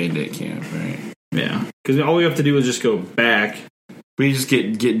 2 is bandit camp, right? Yeah, because all we have to do is just go back. We just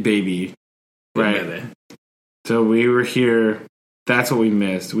get baby, right? Baby. So we were here. That's what we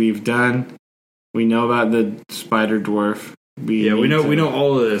missed. We know about the spider dwarf. We know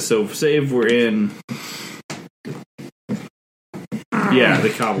all of this. So save we're in. Yeah, the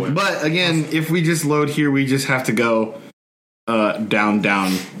cobweb. But again, if we just load here, we just have to go down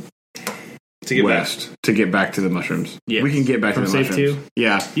to get west to get back to the mushrooms. Yes. We can get back From to the save mushrooms.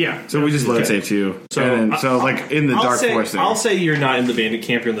 2? Yeah. So we just load save 2. So like in the dark forest. I'll say you're not in the bandit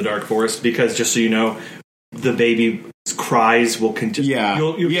camp. You're in the dark forest because just so you know, the baby's cries will continue. Yeah.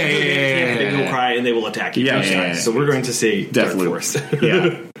 You'll They will cry and they will attack you. Yeah. So we're going to see Deathloop. dark forest.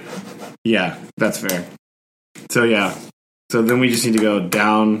 Yeah, that's fair. So yeah. So then we just need to go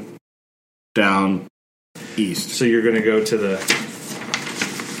down, east. So you're going to go to the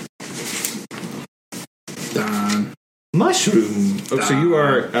mushroom. So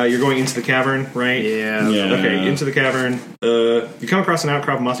you're going into the cavern, right? Yeah. Okay, into the cavern. You come across an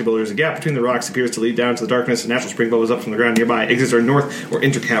outcrop of mossy boulders. A gap between the rocks appears to lead down to the darkness. A natural spring bubbles up from the ground nearby. Exits are north or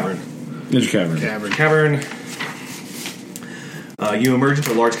enter cavern. Cavern. You emerge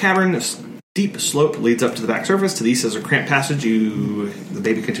into a large cavern. A steep slope leads up to the back surface. To the east is a cramped passage. The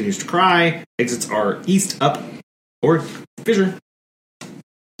baby continues to cry. Exits are east, up, or fissure.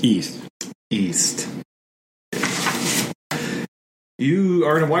 East. You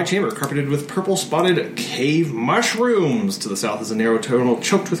are in a wide chamber carpeted with purple-spotted cave mushrooms. To the south is a narrow tunnel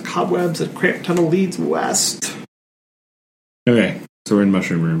choked with cobwebs. A cramped tunnel leads west. Okay, so we're in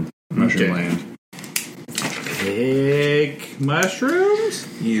mushroom room. Mushroom land. Pick mushrooms?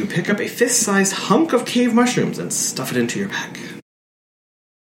 You pick up a fist-sized hunk of cave mushrooms and stuff it into your pack.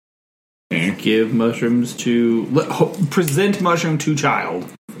 Give mushrooms to... Present mushroom to child.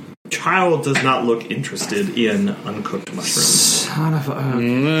 Child does not look interested in uncooked mushrooms. Son of a...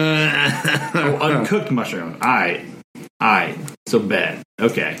 uncooked mushroom. Aight. So bad.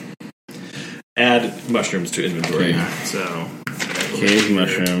 Okay. Add mushrooms to inventory. Okay. So... Cave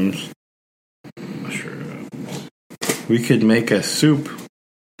mushrooms. We could make a soup.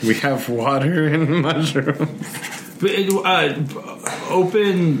 We have water and mushrooms.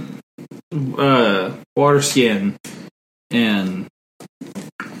 Open water skin and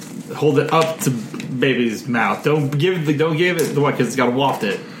hold it up to baby's mouth. Don't give it the what because it's got to waft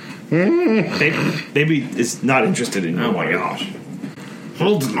it. Baby is not interested in. Oh my gosh!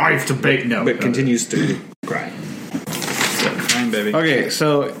 Hold the knife to baby. No, but continues to cry. So, fine, baby. Okay,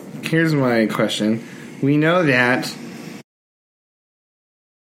 so here's my question. We know that.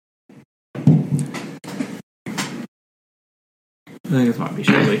 I think this might be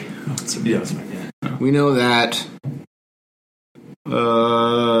Shelby. That's fine. Yeah. We know that.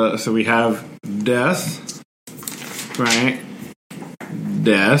 So we have death, right?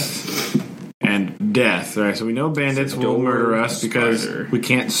 Death and death, right? So we know bandits will murder us because we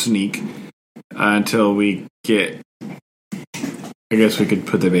can't sneak until we get. I guess we could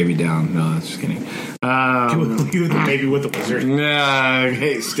put the baby down. No, that's just kidding. Leave the baby with the wizard. Nah,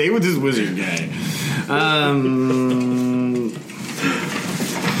 hey, stay with this wizard guy.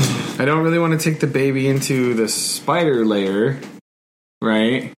 I don't really want to take the baby into the spider lair,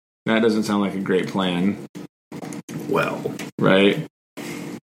 right? That doesn't sound like a great plan. Well, right?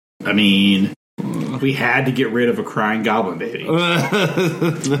 I mean, we had to get rid of a crying goblin baby.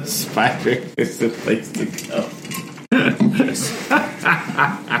 The spider is the place to go.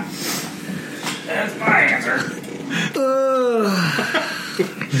 That's my answer.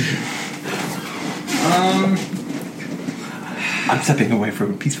 I'm stepping away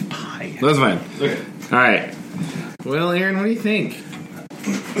from a piece of pie. That's fine. Okay. All right. Well, Aaron, what do you think?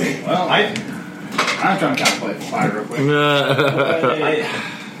 Well, I'm trying to calculate the pie real quick.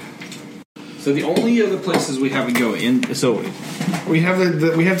 So the only other places we have to go in. So we have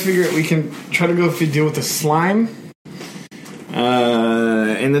we have to figure out. We can try to go deal with the slime.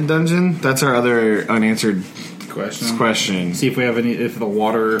 And in the dungeon? That's our other unanswered question. See if we have if the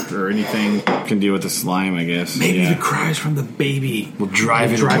water or anything Can deal with the slime, I guess. Maybe Yeah. the cries from the baby We'll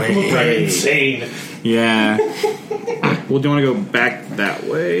drive it away. Insane. Yeah. Well, do you want to go back that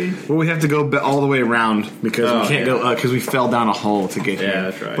way? Well, we have to go all the way around because we can't go because we fell down a hole to get here. Yeah,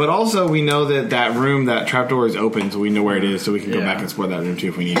 that's right. But also, we know that room, that trapdoor is open, so we know where it is, so we can go Yeah. back and explore that room too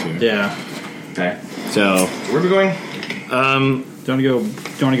if we need to. Yeah. Okay. So, Where are we going? Do you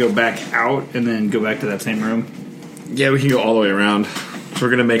want to go back out and then go back to that same room? yeah, we can go all the way around. We're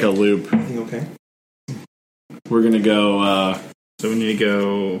gonna make a loop. Okay. We're gonna go. So we need to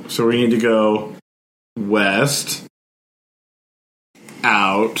go. So we need to go west,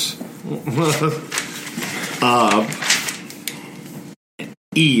 out, up,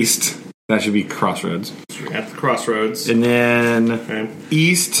 east. That should be crossroads. At the crossroads. And then Okay.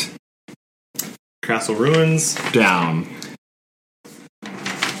 east, Castle ruins. down.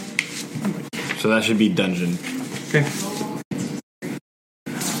 So that should be dungeon. Okay.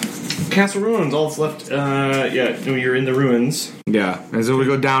 Castle ruins. All that's left. Yeah. No, you're in the ruins. Yeah. And so we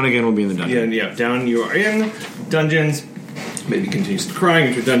go down again, we'll be in the dungeon. Yeah. Down you are in dungeons. Maybe continues the crying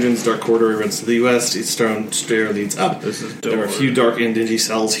into dungeons. Dark corridor runs to the west. Each stone stair leads up. This is There are a few dark and dingy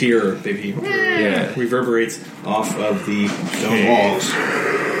cells here. Maybe Yeah. reverberates off of the stone walls.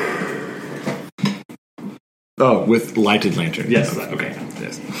 Oh, with lighted lantern. Yes. Okay.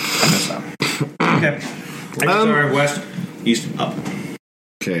 Yes. Okay. Sorry. West, east, up.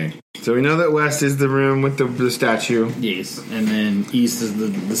 Okay. So we know that west is the room with the statue. Yes, and then east is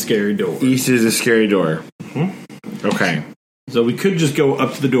the scary door. East is a scary door. Mm-hmm. Okay. So we could just go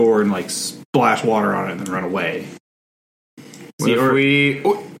up to the door and like splash water on it and then run away. What if we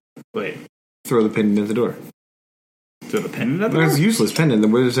Wait, throw the pendant at the door? throw the pendant at the But it's door? useless pendant. The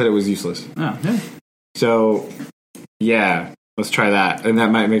wizard said it was useless. Oh, yeah. So, yeah, let's try that. And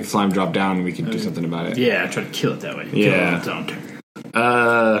that might make the slime drop down and we can do something about it. Yeah, try to kill it that way. Yeah. Kill it on its own turn.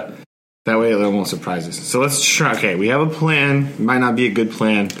 That way it won't surprise us. So let's try. Okay, we have a plan. It might not be a good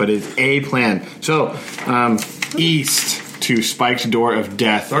plan, but it's a plan. So, east to spiked door of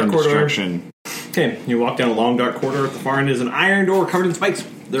death Dark and corridor. destruction. Okay. You walk down a long dark corridor. At the far end is an iron door covered in spikes.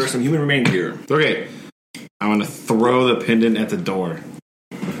 There are some human remains here. Okay, I want to throw the pendant at the door.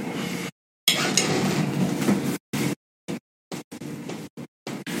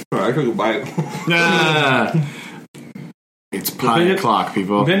 Alright, I could go buy it. Ah! It's pie pendant- o'clock,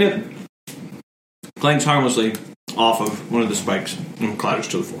 people. Pendant clanks harmlessly off of one of the spikes and clatters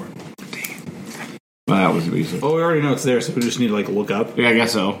to the floor. Well, that was easy. Oh, we already know it's there, so we just need to like look up. Yeah, I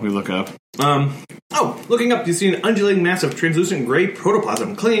guess so. We look up. Looking up, you see an undulating mass of translucent gray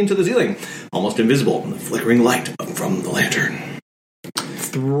protoplasm clinging to the ceiling, almost invisible in the flickering light from the lantern.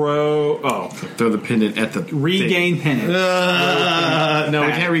 Throw the pendant at the Regain pendant. no,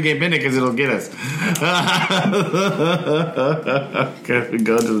 we can't regain pendant because it'll get us. Okay, we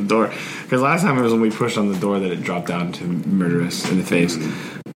go to the door. Because last time it was when we pushed on the door that it dropped down to murder us in the face.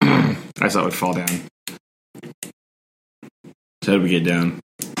 I thought it would fall down. So how do we get down?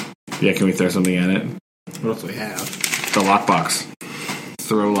 Yeah, can we throw something at it? What else do we have? The lockbox.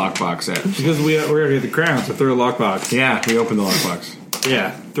 Throw lockbox at. Because we already have the crown, so throw a lockbox. Yeah, we opened the lockbox. Yeah,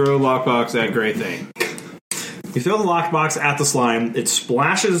 throw a lockbox at gray thing. You throw the lockbox at the slime, it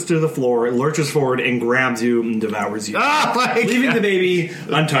splashes to the floor, it lurches forward and grabs you and devours you. Oh my Leaving God. the baby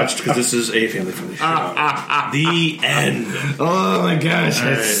untouched because this is a family friendly show. The end. Oh my gosh, All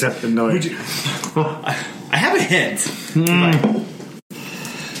that's right. so annoying. I have a hint.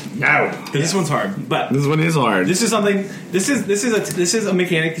 No, this one's hard, but This one is hard. this is something. This is a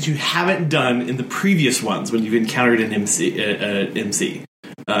mechanic that you haven't done in the previous ones when you've encountered an MP.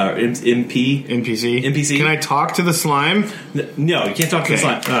 NPC. Can I talk to the slime? No, you can't talk to the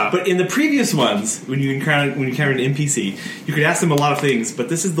Okay. slime. But in the previous ones, when you encountered an NPC, you could ask them a lot of things. But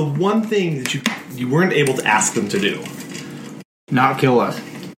this is the one thing that you weren't able to ask them to do. Not kill us.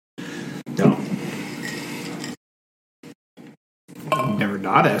 No. Never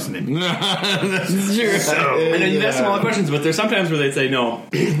not asking him. That's true. I know you've asked them all the questions, but there's sometimes where they say, "No,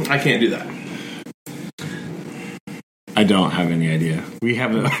 I can't do that." I don't have any idea. We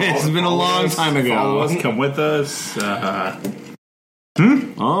haven't. It's been a long time Follow ago. us, come with us.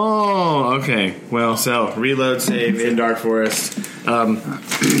 Oh, okay. Well, so reload, save in Dark Forest.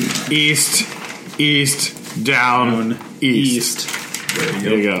 East, down, east.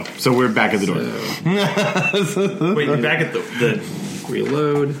 There you go. So we're back at the door. Wait, you're back at the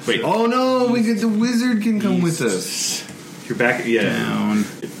Reload. wait. Oh no, the wizard can come with us. You're back. Yeah. Down.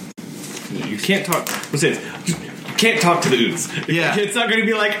 You can't talk. Let's say this. You can't talk to the ooze. Yeah. It's not going to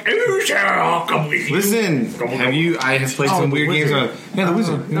be like, ooze, I'll come with you. Listen, I have played some weird games on. Yeah, the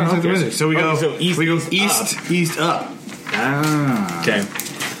wizard. The wizard. So we go. so east up. Ah. Okay.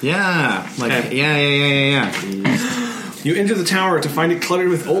 Yeah. Like yeah. You enter the tower to find it cluttered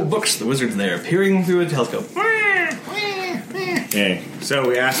with old books. The wizard's there, peering through a telescope. Okay. So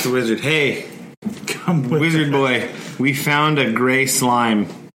we asked the wizard, "Hey, Come with wizard boy, we found a gray slime.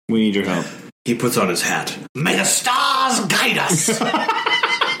 We need your help." He puts on his hat. May the stars guide us.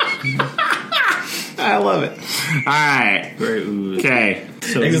 I love it. All right. Great ooze. Okay.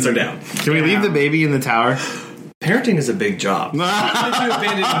 So Exits are down. Can we leave the baby in the tower? Parenting is a big job.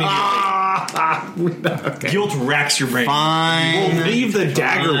 Guilt racks your brain. Fine. We'll leave the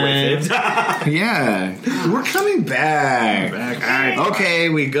dagger with it. Yeah. We're coming back. Okay,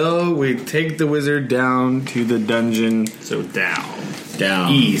 we take the wizard down to the dungeon. So down.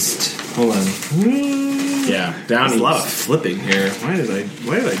 East. Hold on. Yeah. Down There's east. a lot of flipping here. Why did I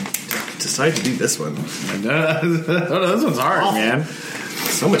decide to do this one? This one's hard, man.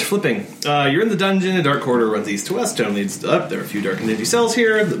 So much flipping. You're in the dungeon. A dark corridor runs east to west. Down leads up. There are a few dark and dingy cells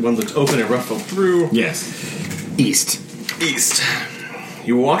here. One looks open and ruffled through. Yes. East.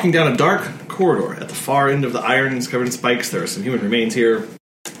 You're walking down a dark corridor. At the far end of the iron is covered in spikes. There are some human remains here.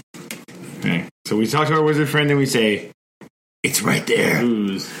 Okay. So we talk to our wizard friend and we say, "It's right there."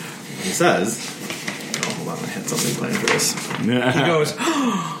 Ooze. He says, "Oh, hold on, I had something planned for this." He goes,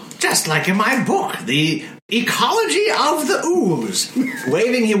 "Just like in my book, the ecology of the ooze."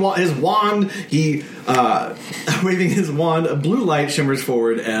 Waving his wand, a blue light shimmers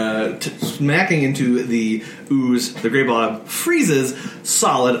forward, smacking into the ooze. The gray blob freezes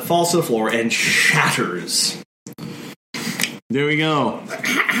solid, falls to the floor, and shatters. There we go.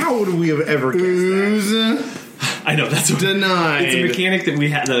 How would we have ever guessed Ooze. I know, that's what, Denied. it's a mechanic that we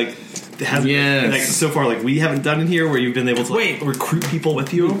had, like, that hasn't, Yes. like, so far, like, we haven't done in here where you've been able to, like, recruit people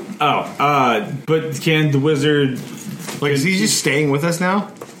with you. But can the wizard? Like, is he just staying with us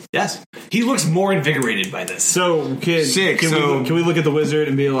now? Yes. He looks more invigorated by this. So can we look at the wizard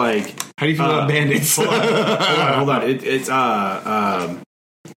and be like, How do you feel about bandits? hold on.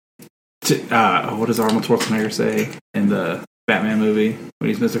 What does Arnold Schwarzenegger say in the Batman movie when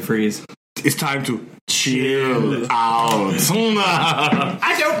he's Mr. Freeze? It's time to chill out.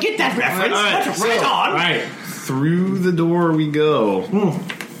 I don't get that reference. All right. Through the door we go.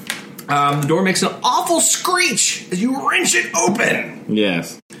 The door makes an awful screech as you wrench it open.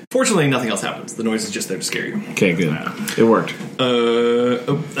 Yes. Fortunately, nothing else happens. The noise is just there to scare you. Okay, good. It worked. Where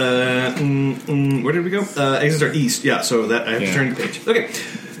did we go? Exits are east. Yeah, so that I have to turn the page. Okay.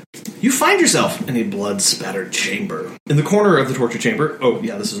 You find yourself in a blood-spattered chamber. In the corner of the torture chamber,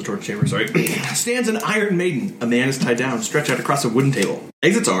 this is a torture chamber, sorry, stands an Iron Maiden. A man is tied down, stretched out across a wooden table.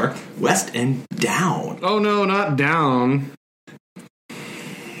 Exits are west and down. Oh, no, not down.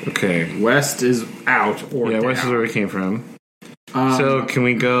 Okay. West is out or down. West is where we came from. So can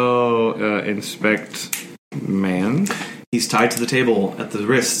we go inspect man? He's tied to the table at the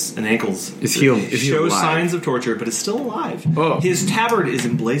wrists and ankles. Is he shows alive? signs of torture, but is still alive. Oh. His tabard is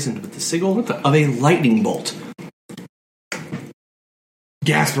emblazoned with the sigil of a lightning bolt.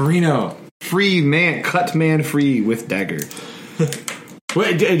 Gasparino. Free man. Cut man free with dagger.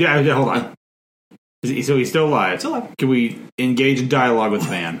 Wait, hold on. So he's still alive. Still alive. Can we engage in dialogue with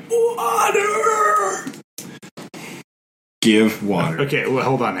the man? Water! Give water. Okay, well,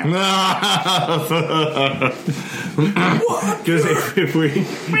 hold on now. Because if we give...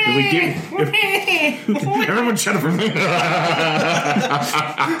 Everyone shut up for a minute. Shut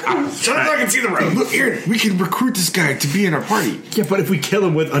up so I can see the road. Look, Aaron, we can recruit this guy to be in our party. Yeah, but if we kill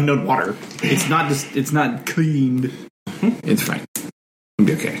him with unknown water, it's not cleaned. It's fine. It'll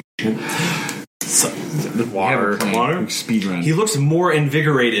be okay. Water. Speed run. He looks more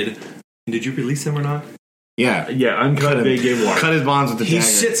invigorated. Did you release him or not? Yeah. Uncut big game water. Cut his bonds with the He dagger.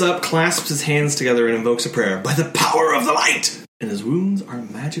 sits up, clasps his hands together, and invokes a prayer. By the power of the light! And his wounds are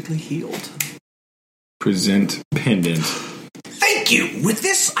magically healed. Present pendant. Thank you! With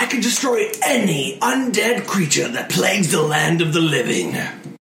this, I can destroy any undead creature that plagues the land of the living.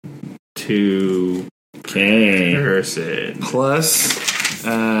 To person. Plus,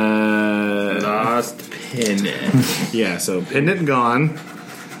 Lost pendant. yeah, so pendant gone.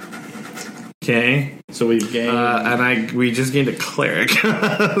 Okay. So we've gained... we just gained a cleric.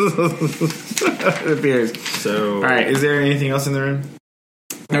 It appears. So... Alright, is there anything else in the room?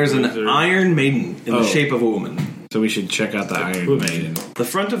 There's an Iron Maiden in the shape of a woman. So we should check out the Iron Maiden. The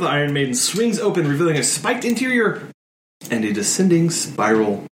front of the Iron Maiden swings open, revealing a spiked interior and a descending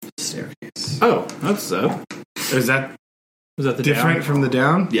spiral staircase. Oh, that's so. Is that Was that the different down? from the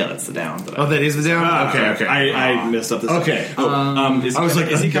down? Yeah, that's the down. That Oh, that is the down? Okay. I messed up this. Okay.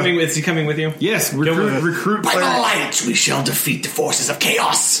 Is he coming? Is he coming with you? Yes, recruit By the player. light, we shall defeat the forces of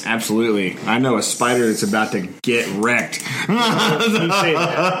chaos. Absolutely. I know a spider that's about to get wrecked. You say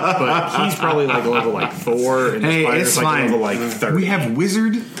that, but he's probably like level like 4, and Hey, the spider's it's like fine. level like 30. We have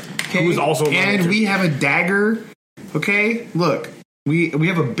wizard, okay, Who's also level and 2. we have a dagger. Okay, look, we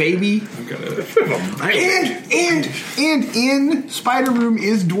have a baby, and in spider room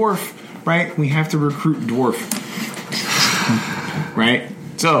is dwarf. Right, we have to recruit dwarf. Right.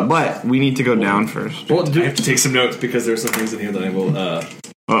 So, but we need to go down first. Well, I have to take some notes because there's some things in here that I will.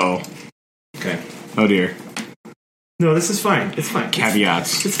 Uh-oh. Okay. Oh dear. No, this is fine. It's fine.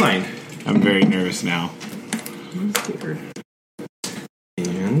 Caveats. It's fine. I'm very nervous now.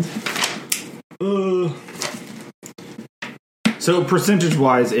 And So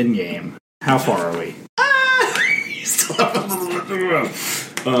percentage-wise in game, how far are we?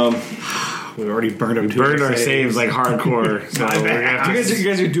 We already burned up. Burned our saves like hardcore. So we're gonna you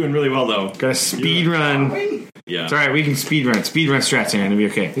guys are doing really well, though. got a speed run. Yeah. It's alright, we can speed run. Speed run strats are gonna be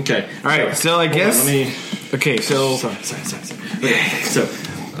okay. Okay. Alright, so I guess. Let me. Okay, so. Sorry. Okay. So,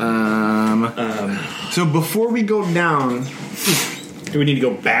 So before we go down, Do we need to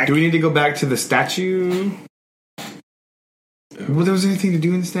go back? do we need to go back to the statue? Well, there was anything to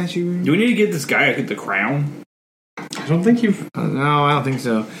do in the statue? Do we need to get this guy the crown? I don't think you've. No, I don't think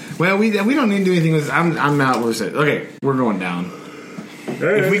so. Well, we don't need to do anything with. I'm out with it. Okay, we're going down.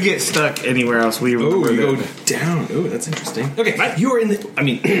 If we get stuck anywhere else, Oh, we're you go good. down. Oh, that's interesting. Okay, you are in the. I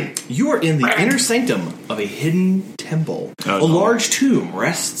mean, you are in the inner sanctum of a hidden temple. Oh, A no. large tomb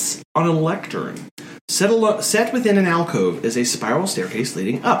rests on a lectern. Set within an alcove is a spiral staircase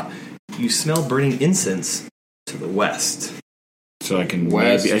leading up. You smell burning incense to the west. So I can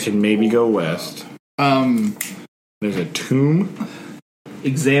West. maybe go west. There's a tomb.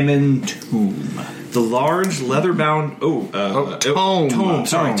 Examine tomb. The large leather-bound. Tome. Tome.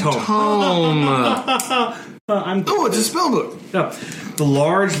 Sorry, tome. Oh, it's a spell book. No. The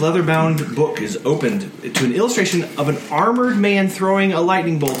large leather-bound book is opened to an illustration of an armored man throwing a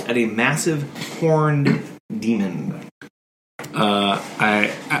lightning bolt at a massive horned demon.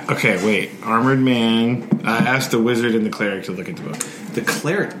 Okay, wait. Armored man. I asked the wizard and the cleric to look at the book. The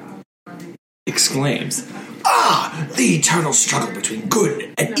cleric exclaims, Ah, the eternal struggle between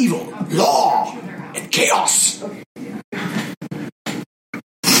good and evil, law and chaos.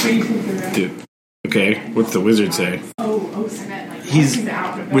 Dude. Okay, what's the wizard say? he's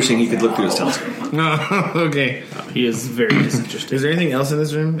wishing he could look through his telescope. No, okay. He is very disinterested. Is there anything else in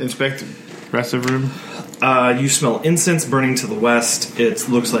this room? Inspect rest of room. You smell incense burning to the west. It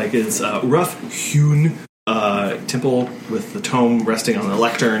looks like it's a rough-hewn temple with the tome resting on the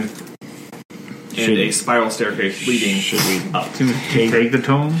lectern and a spiral staircase leading up. Take the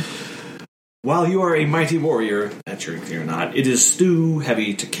tome. While you are a mighty warrior, that you're not, it is too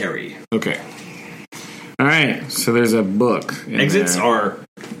heavy to carry. Okay. All right. So there's a book. in Exits there. are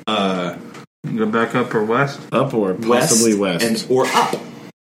Go back up or west. up or possibly west. and or up.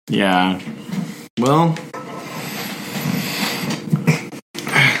 Yeah. Well,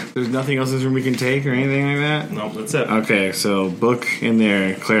 there's nothing else in this room we can take or anything like that. No, that's it. Okay, so book in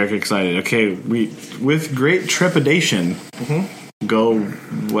there. Cleric excited. Okay, we with great trepidation go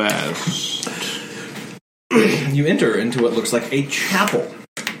west. You enter into what looks like a chapel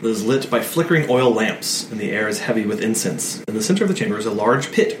that is lit by flickering oil lamps, and the air is heavy with incense. In the center of the chamber is a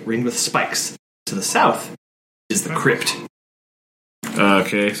large pit ringed with spikes. To the south is the crypt.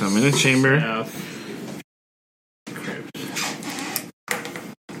 Okay, so I'm in a chamber.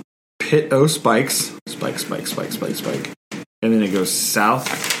 Pit O spikes. Spike. And then it goes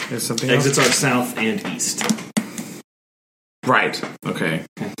south. There's something Exits else? are south and east. Right. Okay.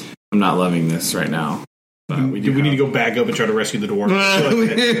 I'm not loving this right now. But We need to go back up and try to rescue the dwarf.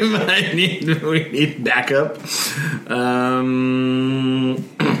 we need backup.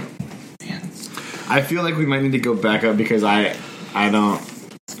 I feel like we might need to go back up because I don't.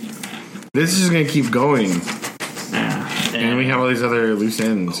 This is just gonna keep going, and we have all these other loose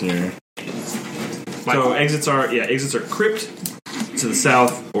ends here. So exits are crypt to the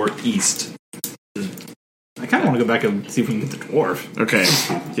south or east. I kind of want to go back and see if we can get the dwarf. Okay,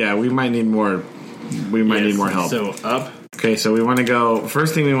 yeah, we might need more. We might need more help. So up. Okay, so we want to go.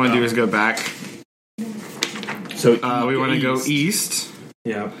 First thing we want to do is go back. So We want to go east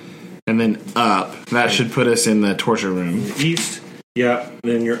Yeah. and then up. That should put us in the torture room. East. Yeah.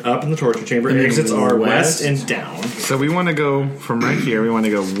 Then you're up in the torture chamber. And then Exits are west. west and down. So we want to go from right here. We want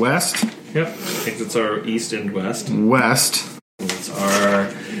to go west, Yep. Exits are east and west. west. Exits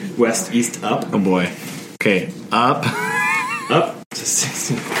are west, east, up. Oh boy. Okay, up. Up to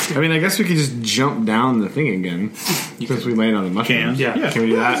 16. I mean, I guess we could just jump down the thing again since we land on the mushroom. Can. Yeah. Can we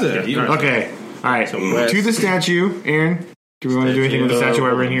do that? Yeah, you can. Okay. All right. west. To the statue, Aaron. Do we want to do anything with the statue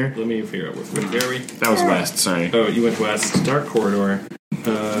while we're in here? Let me figure out where are we? That was west. Sorry. Oh, you went west. Dark corridor.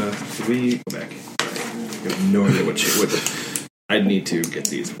 Did we go back? I have no idea what I'd need to get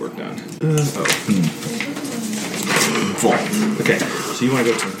these work done. Vault. Okay, so you want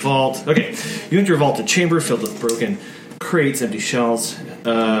to go to the vault. Okay, you enter a vaulted chamber filled with broken crates, empty shells.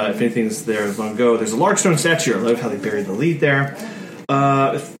 If anything's there long ago, there's a large stone statue. I love how they buried the lead there.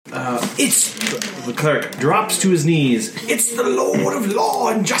 The cleric drops to his knees. It's the Lord of Law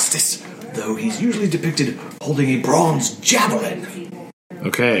and Justice, though he's usually depicted holding a bronze javelin.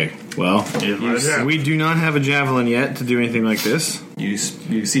 Okay. Well, we do not have a javelin yet to do anything like this. You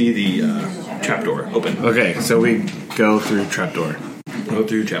see the trapdoor open. Okay, so we go through trapdoor. Go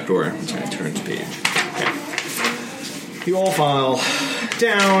through trapdoor. Sorry, turn to page. Okay. You all file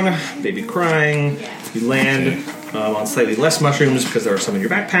down. Baby crying. You land on slightly less mushrooms because there are some in your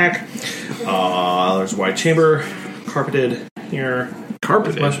backpack. There's a wide chamber, carpeted here.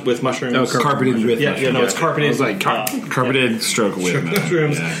 Carpeted? With mushrooms. Oh, carpeted with mushrooms. Yeah, no, it's carpeted. I was like, carpeted stroke with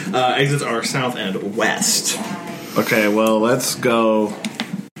mushrooms. Yeah. Exits are south and west. Okay, well, let's go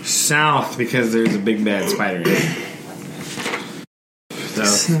south because there's a big bad spider in it. So,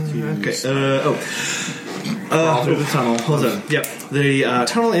 Okay. through the tunnel. Hold on. Yep. The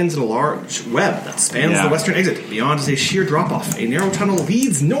tunnel ends in a large web that spans the western exit. Beyond is a sheer drop-off. A narrow tunnel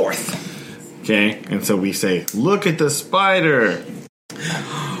leads north. Okay, and so we say, look at the spider.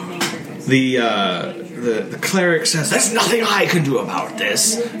 The cleric says, "There's nothing I can do about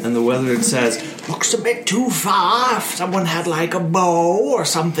this." And the wizard says, Looks a bit too far. If someone had like a bow or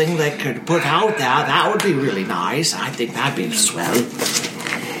something they could put out there, that would be really nice. I think that'd be swell.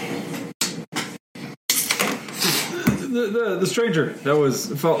 The stranger that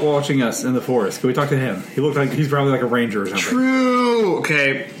was watching us in the forest. Can we talk to him? He looked like he's probably like a ranger or something. True.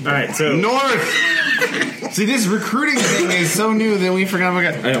 Okay. All right, so North. See, this recruiting thing is so new that we forgot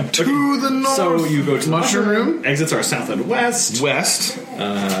about it. I know. To the north. So you go to the mushroom room. Exits are south and west. West.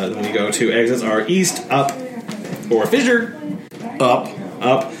 Then you go to exits are east, up, or fissure. Up.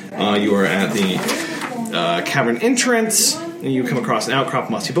 You are at the cavern entrance. And you come across an outcrop of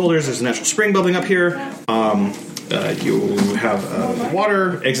mossy boulders. There's a natural spring bubbling up here. You have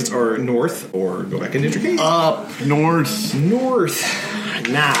water. Exits are north, or go back into your cave. Up. North.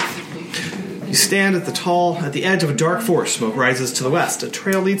 Nah. You stand at the edge of a dark forest. Smoke rises to the west. A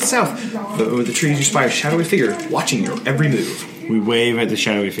trail leads south. Over the trees, you spy a shadowy figure watching your every move. We wave at the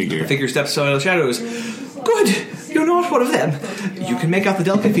shadowy figure. The figure steps out of the shadows. Good. You're not one of them. You can make out the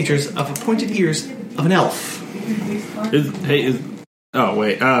delicate features of the pointed ears of an elf.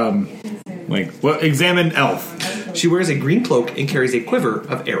 examine elf. She wears a green cloak and carries a quiver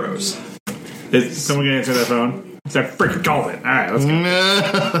of arrows. Is someone gonna answer that phone? Is that freaking Calvin? All right, let's go.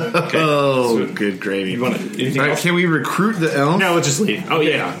 Okay. Oh, good gravy. You want anything All right, else? can we recruit the elf? Now let's just leave. Oh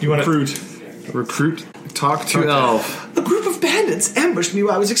yeah, You wanna- Recruit. Talk to elf. A group of bandits ambushed me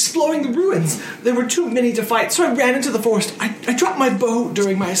while I was exploring the ruins. There were too many to fight, so I ran into the forest. I dropped my bow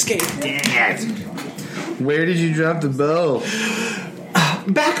during my escape. Where did you drop the bow?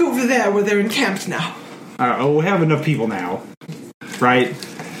 Back over there where they're encamped now. All right. Oh, we have enough people now, right?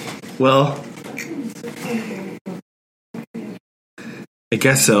 Well, I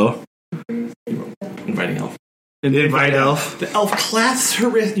guess so. Inviting elf. Invite elf. The elf clasps your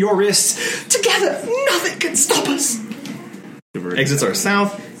wrists. Together, nothing can stop us. Exits are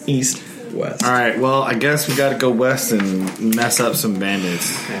south, east, west. All right. Well, I guess we got to go west and mess up some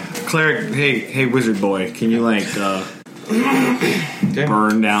bandits. Cleric, hey, wizard boy, can you burn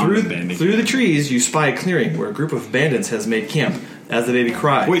down the bandits? Through the trees, you spy a clearing where a group of bandits has made camp. As the baby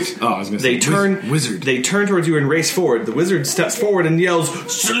cries, I was going to say wizard. They turn towards you and race forward. The wizard steps forward and yells,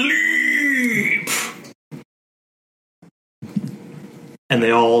 "Sleep!" And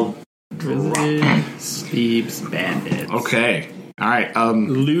they all Sleeps bandit. Okay. All right.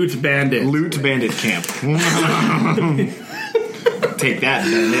 Loot bandit. Loot bandit camp. Take that,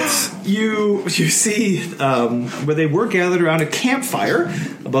 bandits. You see where they were gathered around a campfire.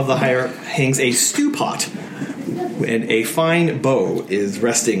 Above the fire hangs a stew pot, and a fine bow is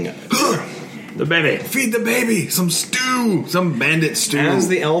resting. The baby. Feed the baby some stew. Some bandit stew. As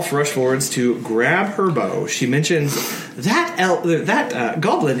the elf rushes forwards to grab her bow, she mentions that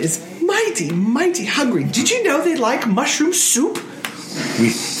goblin is mighty hungry. Did you know they like mushroom soup?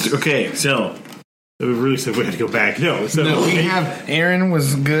 Okay, so We really said we had to go back. We have Aaron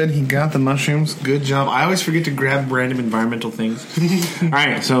was good. He got the mushrooms. Good job. I always forget to grab random environmental things. All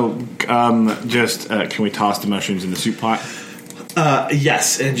right, so can we toss the mushrooms in the soup pot?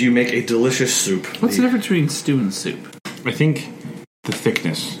 Yes, and you make a delicious soup. What's the difference between stew and soup? I think the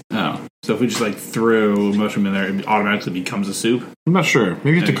thickness. Oh, so if we just like throw mushroom in there, it automatically becomes a soup. I'm not sure.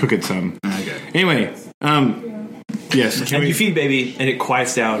 Maybe you have to cook it some. Okay. Anyway, yes. And you feed baby, and it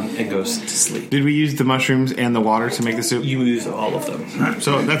quiets down and goes to sleep. Did we use the mushrooms and the water to make the soup? You use all of them.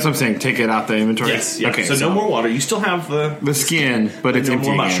 So that's what I'm saying. Take it out the inventory. Yes. Yeah. Okay. So no more water. You still have the skin, but it's no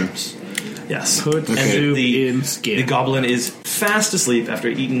empty more again. mushrooms. Yes. Put And soup the, in skin. The goblin is fast asleep after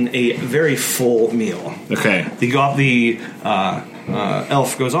eating a very full meal. Okay. The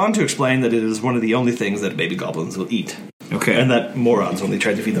elf goes on to explain that it is one of the only things that baby goblins will eat. Okay. And that morons only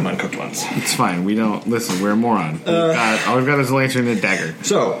tried to feed them uncooked ones. It's fine. We don't listen. We're a moron. All we've got is a lantern and a dagger.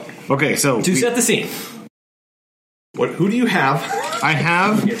 So, Okay. So to set the scene, who do you have? I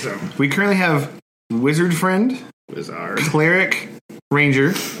have. We currently have wizard friend, Wizard. cleric, ranger,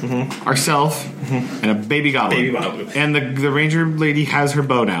 ourself, and a baby goblin. Baby goblin. And the ranger lady has her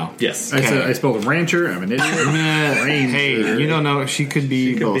bow now. Yes. I spelled rancher. I'm an idiot. Hey, you don't know. She could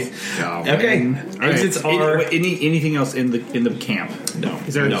be both. Okay. All right. Exits are anything else in the camp? no.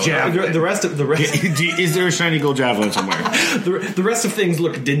 Is there a no. javelin? The rest Is there a shiny gold javelin somewhere? the rest of things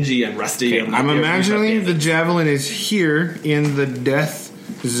look dingy and rusty. And I'm imagining the javelin is here in the death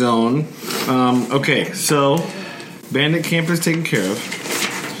zone. Okay, so bandit camp is taken care of.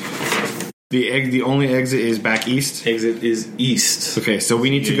 The only exit is back east. Exit is east. Okay, so we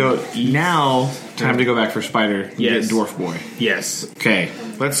need to go now. Time to go back for Spider. and Yes. get Dwarf Boy. Yes. Okay,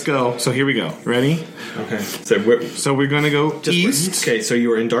 let's go. So here we go. Ready? Okay. So we're gonna go east, Okay, so you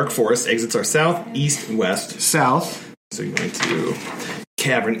are in Dark Forest. Exits are south, east, and west. south. So you're going to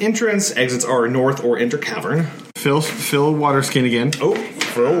cavern entrance. Exits are north or enter cavern. Fill water skin again. Oh,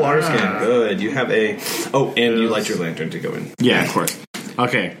 throw water skin. Good. You have a. Oh, and you light your lantern to go in. Yeah, of course.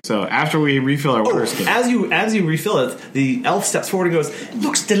 Okay, so after we refill our water skin. As you refill it, the elf steps forward and goes,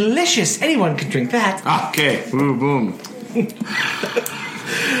 "Looks delicious. Anyone can drink that." Okay, boom, boom.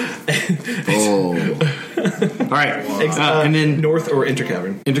 Oh. All right, and then north or enter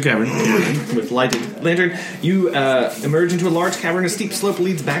cavern. into cavern. With lighted lantern, you emerge into a large cavern. A steep slope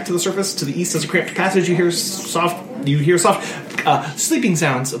leads back to the surface. To the east is a cramped passage. You hear soft sleeping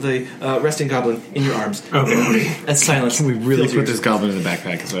sounds of the resting goblin in your arms. Okay. As silence. We really fills put your- this goblin in the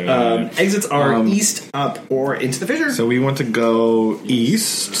backpack. Is what I really do. Exits are east, up, or into the fissure. So we want to go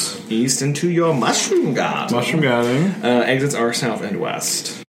east. East into your mushroom garden. Mushroom garden. Exits are south and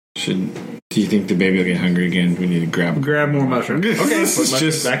west. Do you think the baby will get hungry again? We need to grab more mushrooms. Okay, put This is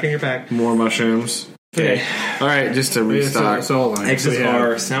mushrooms just back in your pack. more mushrooms. Okay. All right, just to restock. So hold on. Exits we have,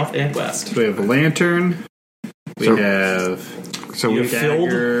 are south and west. we have a lantern. We So- have So You we have filled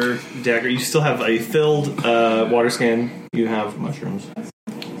dagger. dagger. You still have a filled water skin. You have mushrooms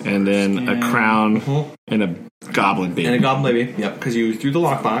and then a crown and a goblin baby. and a goblin baby. Yep, because you threw the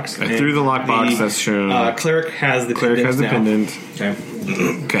lockbox. I threw the lockbox. That's shown. Cleric has the Cleric has the pendant pendant. now.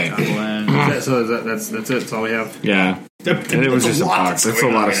 Okay. That's it. That's all we have. Yeah. And it was just a box. That's a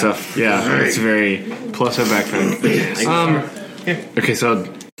lot of stuff. Yeah, it's very plus a backpack. Okay, so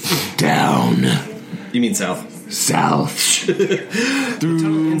down You mean south? south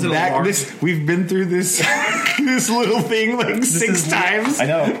through into the back. large- We've been through this this little thing like six times. I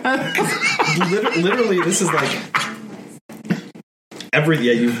know. Literally, this is like every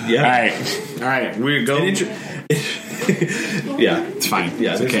All right. We're going. Yeah, It's fine.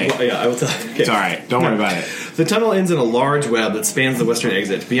 yeah, It's okay. Yeah, I will tell. Okay. It's all right. Don't worry about it. The tunnel ends in a large web that spans the western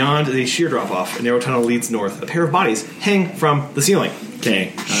exit. Beyond a sheer drop-off, a narrow tunnel leads north. A pair of bodies hang from the ceiling.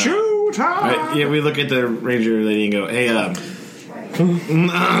 Okay. Shoot! Yeah, we look at the ranger lady and go, "Hey,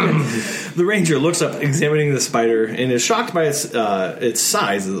 The ranger looks up, examining the spider, and is shocked by its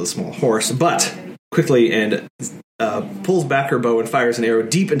size as a small horse, but quickly and pulls back her bow and fires an arrow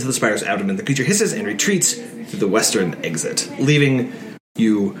deep into the spider's abdomen. The creature hisses and retreats through the western exit, leaving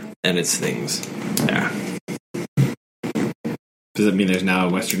you and its things there. does it mean there's now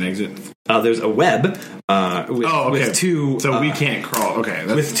a western exit? There's a web with two. So we can't crawl. Okay,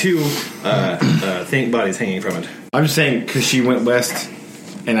 that's, with two bodies hanging from it. I'm just saying because she went west,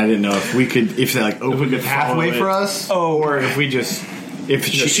 and I didn't know if we could, if they like opened a pathway for us, or if we just, if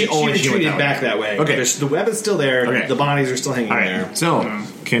She only she went retreated back that way. Okay. The web is still there. Okay. The bodies are still hanging All right. there. So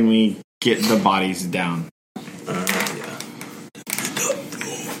can we get the bodies down?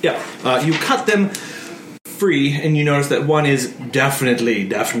 Yeah. You cut them free, and you notice that one is definitely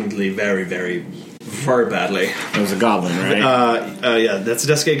very, very badly. It was a goblin, right? Yeah, that's a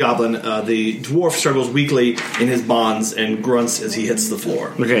Desuke goblin. The dwarf struggles weakly in his bonds and grunts as he hits the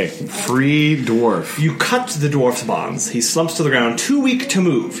floor. Okay, free dwarf. You cut the dwarf's bonds. He slumps to the ground, too weak to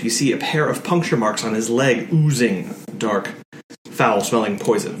move. You see a pair of puncture marks on his leg, oozing dark foul-smelling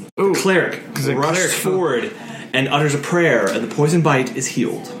poison. The cleric rushes forward and utters a prayer, and the poison bite is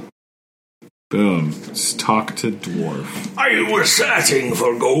healed. Boom. Let's talk to dwarf. I was searching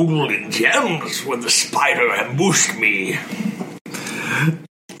for gold and gems when the spider ambushed me.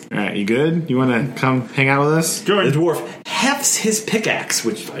 All right, you good? You want to come hang out with us? The dwarf hefts his pickaxe,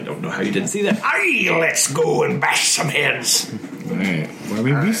 which I don't know how you didn't see that. Aye, let's go and bash some heads. All right. Well, I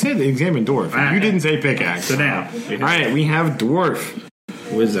mean, we said examine dwarf. You didn't say pickaxe. So now, All right, we have dwarf.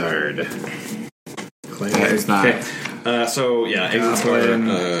 wizard. That is not. Okay. Exits are...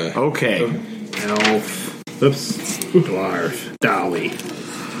 Okay. Elf. Oops. Dwarf. Dolly.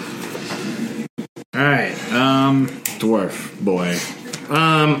 Alright. Dwarf boy.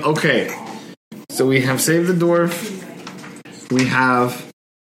 Okay. So we have saved the dwarf. We have.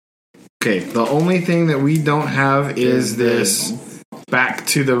 Okay. The only thing that we don't have is this back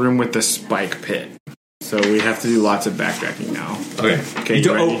to the room with the spike pit. So we have to do lots of backtracking now. Okay.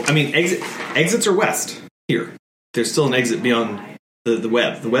 Exits are west. Here. There's still an exit beyond the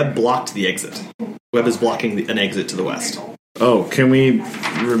web. The web blocked the exit. Web is blocking an exit to the west. Oh, can we?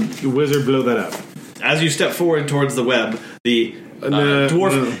 Wizard blow that up. As you step forward towards the web, the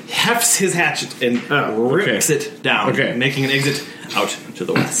dwarf hefts his hatchet and rips it down, making an exit out to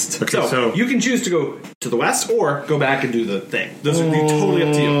the west. Okay, so you can choose to go to the west or go back and do the thing. Those are totally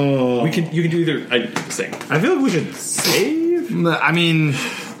up to you. You can do either thing. I feel like we should save. I mean,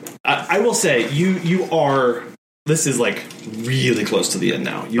 I will say you are. This is like really close to the end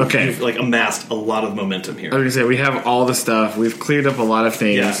now. You've like amassed a lot of momentum here. I was gonna say we have all the stuff. We've cleared up a lot of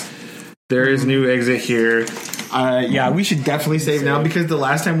things. Yeah. There is new exit here. We should definitely save now because the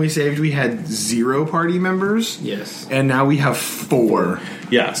last time we saved we had 0 party members. Yes. And now we have 4.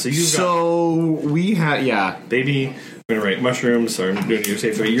 Yeah, so we have baby. I'm gonna write mushrooms. Sorry, I'm doing your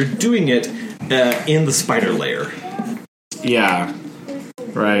safe way. You're doing it in the spider layer. Yeah.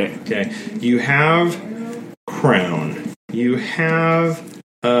 Right. Okay. You have crown. You have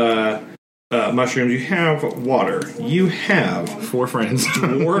mushrooms. You have water. You have 4 friends.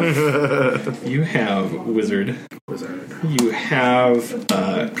 Dwarf. You have wizard. You have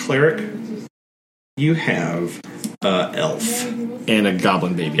cleric. You have elf. And a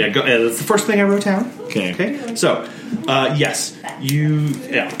goblin baby. Yeah, that's the first thing I wrote down. Okay. So, yes,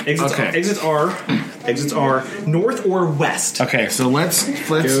 exits are north or west. Okay, so let's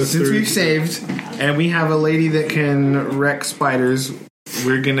since we've saved and we have a lady that can wreck spiders,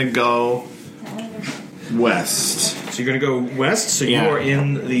 we're gonna go west. So you're gonna go west. So you are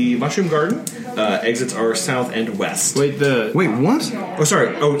in the mushroom garden. Exits are south and west. Wait, what? Oh,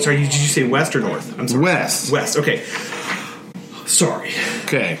 sorry. Did you say west or north? I'm sorry. West. West. Okay. Sorry.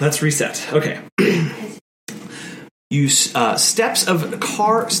 Okay. Let's reset. Okay. Steps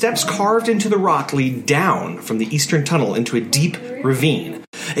carved into the rock lead down from the eastern tunnel into a deep ravine.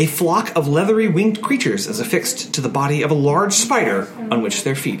 A flock of leathery winged creatures is affixed to the body of a large spider on which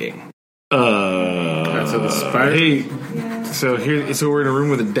they're feeding. So the spider. Hey, so we're in a room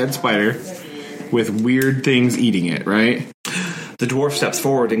with a dead spider with weird things eating it, right? The dwarf steps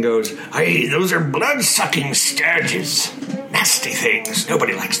forward and goes, Hey, those are blood-sucking sturges. Nasty things.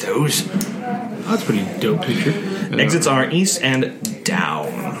 Nobody likes those. That's a pretty dope picture. Exits are east and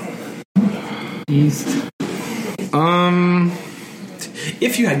down. East.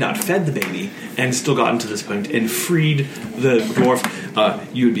 If you had not fed the baby and still gotten to this point and freed the dwarf,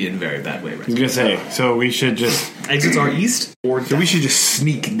 you would be in a very bad way right now. I was gonna say, so we should just... Exits are east or down. So we should just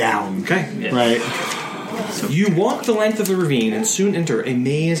sneak down. Okay. Yeah. Right. So you walk the length of the ravine and soon enter a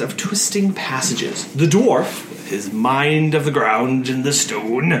maze of twisting passages. The dwarf, with his mind of the ground and the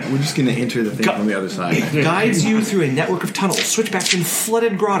stone, We're just gonna enter the thing from the other side. guides you through a network of tunnels, switchbacks, and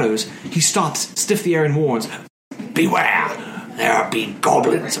flooded grottos. He stops, stiff the air, and warns, Beware. There be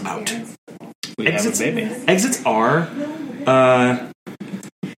goblins about. Exits are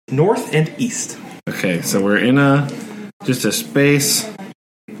north and east. Okay, so we're in just a space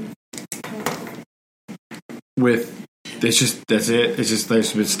with that's it. It's just there's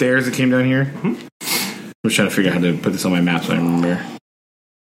some stairs that came down here. I'm just trying to figure out how to put this on my map so I remember.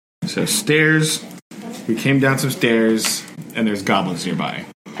 So stairs. We came down some stairs and there's goblins nearby.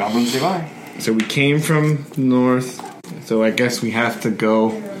 So we came from north. So I guess we have to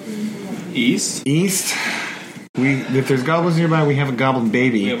go East. If there's goblins nearby, we have a goblin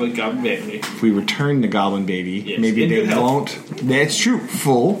baby. We have a goblin baby. If we return the goblin baby, maybe in they good health. won't. That's true.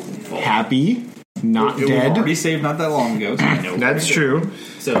 Full, happy, not dead. We already saved not that long ago. So I know That's true.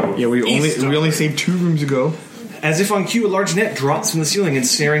 So Yeah, we only saved 2 rooms ago. As if on cue, a large net drops from the ceiling,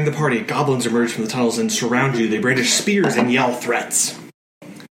 ensnaring the party. Goblins emerge from the tunnels and surround you. They brandish spears and yell threats.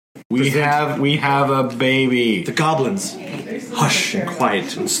 We have a baby. The goblins hush and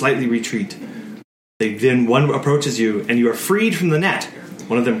quiet and slightly retreat. Then one approaches you, and you are freed from the net.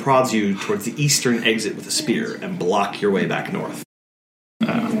 One of them prods you towards the eastern exit with a spear and block your way back north.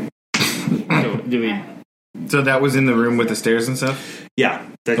 So that was in the room with the stairs and stuff? Yeah.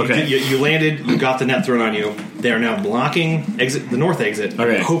 Okay. You landed, you got the net thrown on you. They are now blocking the north exit,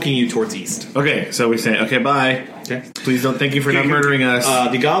 poking you towards east. Okay, so we say, okay, bye. Okay. Please don't, thank you for not murdering us.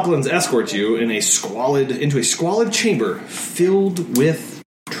 The goblins escort you into a squalid chamber filled with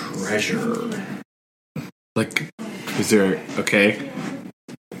treasure. Like, is there, okay.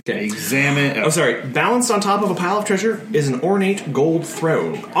 Examine. Oh, sorry. Balanced on top of a pile of treasure is an ornate gold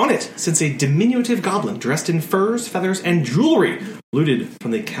throne. On it sits a diminutive goblin dressed in furs, feathers, and jewelry, looted from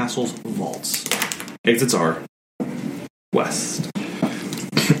the castle's vaults. Exits are west.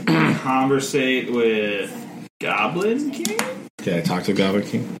 Conversate with Goblin King? Okay, I talked to Goblin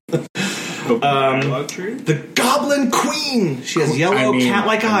King. The Goblin Queen. She has yellow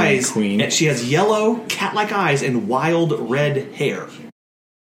cat-like eyes. Queen. And she has yellow cat-like eyes and wild red hair.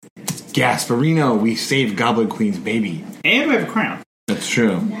 Gasparino, we saved Goblin Queen's baby. And we have a crown. That's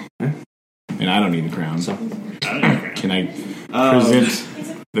true. And I don't need a crown. So, I don't have a crown. can I present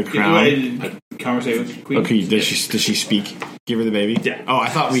the crown? Conversate with Queen. Okay, does she speak? Give her the baby? Yeah. Oh, I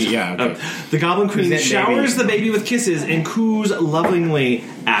thought okay. The Goblin Queen Present showers baby. the baby with kisses and coos lovingly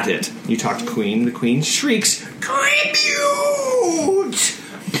at it. You talk to Queen. The Queen shrieks, "Tribute!"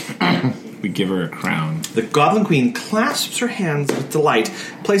 We give her a crown. The Goblin Queen clasps her hands with delight,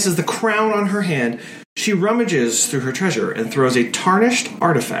 places the crown on her hand. She rummages through her treasure and throws a tarnished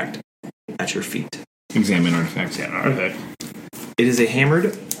artifact at your feet. Examine artifacts. Artifact. It is a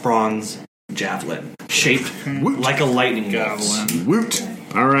hammered bronze javelin, shaped like a lightning bolt. Woot.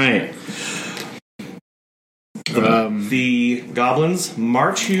 All right. The goblins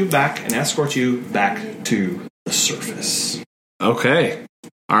march you back and escort you back to the surface. Okay.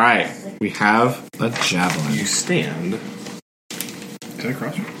 All right. We have a javelin. You stand. Is that a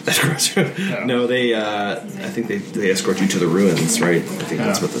crossroad? That's crossroad. No, I think they escort you to the ruins, right? I think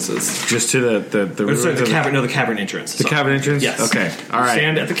that's what this is. Just to the ruins Sorry, of the cavern. No, the cavern entrance. The cavern entrance? Yes. Okay. All right.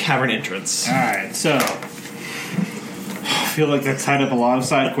 Stand at the cavern entrance. All right, so I feel like that tied up a lot of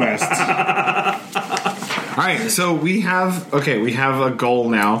side quests. All right. So we have a goal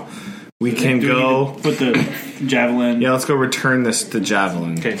now. We can go. Put the javelin. Yeah, let's go return the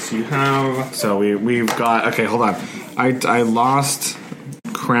javelin. Okay, so you have. So we've got. Okay, hold on. I lost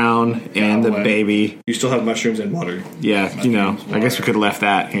crown and the baby. You still have mushrooms and water. Yeah, I guess we could have left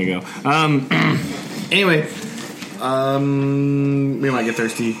that. Here you go. Anyway, we might get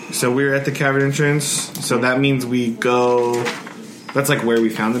thirsty. So we're at the cavern entrance. So that means we go. That's like where we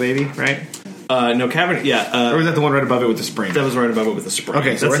found the baby, right? No, cavern. Yeah. Or was that the one right above it with the spring? That was right above it with the spring.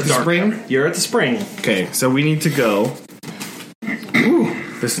 Okay, so we're at the dark spring? cavern. You're at the spring. Okay, so we need to go. Ooh,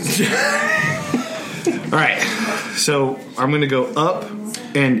 this is. All right, so I'm going to go up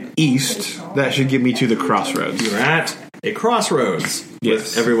and east. That should get me to the crossroads. You're at a crossroads.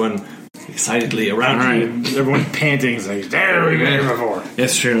 Yes. With everyone excitedly around All right. you. Everyone panting, like, there we've been here before.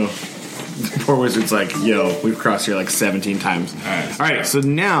 It's true. The poor wizard's like, yo, we've crossed here like 17 times. All right, so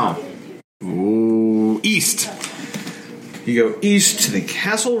now, east. You go east to the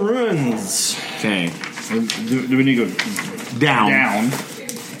castle ruins. Okay. Do we need to go down?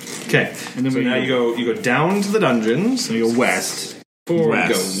 Okay. And then so now you go down to the dungeons. We go west. Forward,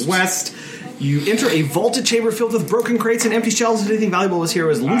 go west. You enter a vaulted chamber filled with broken crates and empty shelves. If anything valuable was here,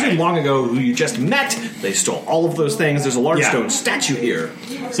 was looted long ago. Who you just met. They stole all of those things. There's a large stone statue here.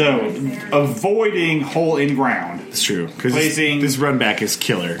 So, avoiding hole in ground. It's true. Because Placing- this run back is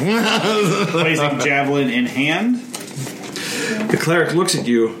killer. Placing javelin in hand. The cleric looks at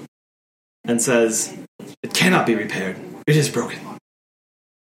you and says, "It cannot be repaired. It is broken.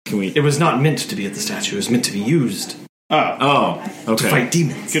 Can we? It was not meant to be at the statue. It was meant to be used Oh, to okay. fight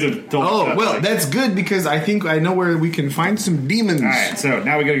demons." Could have told Oh, us well, like- that's good because I think I know where we can find some demons. Alright, so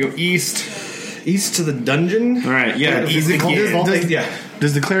now we gotta go east. East to the dungeon. All right, yeah. Does the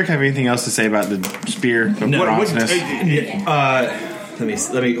cleric have anything else to say about the spear of bronzeness? Let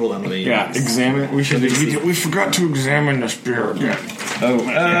me hold on. Let me. Examine. We we forgot to examine the spear. Yeah.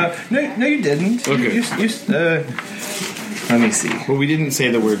 No, you didn't. Okay. Let me see. Well, we didn't say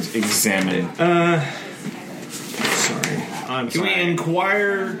the words examine. Sorry. Can we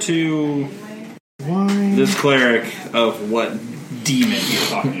inquire to this cleric of what demon you're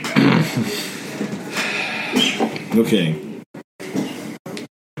talking about? Okay.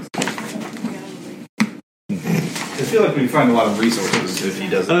 I feel like we find a lot of resources if he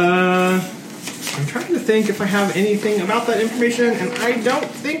doesn't. I'm trying to think. think if I have anything about that information, and I don't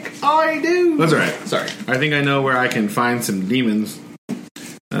think I do. That's all right. Sorry. I think I know where I can find some demons.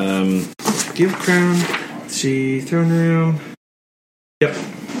 Give crown. Let's see, throne room. Yep.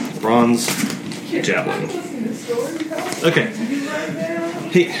 Bronze javelin. Okay.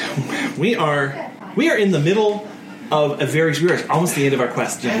 Hey, we are in the middle of we are almost the end of our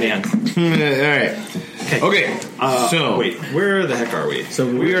quest, young man. All right. Okay. So Wait, where the heck are we? So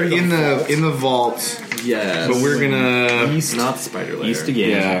we are in the vault. Yes. But we're gonna east, not the spider lair. East again.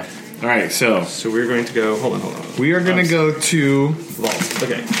 Yeah. All right. So we're going to go. Hold on. we are gonna go to Vault.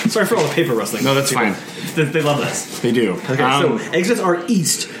 Okay. Sorry for all the paper rustling. No, that's fine. They love this. They do. Okay. So exits are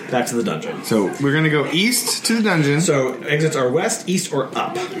east, back to the dungeon. So we're gonna go east to the dungeon. So exits are west, east, or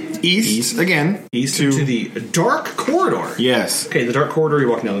up. East again. East to the dark corridor. Yes. Okay, the dark corridor. You're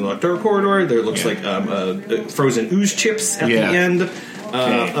walking down the dark corridor. There looks like frozen ooze chips at the end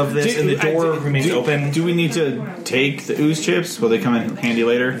of this, and the door remains open. Do we need to take the ooze chips? Will they come in handy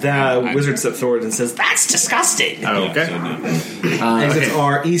later? The wizard steps forward and says, "That's disgusting." Oh, okay. Exits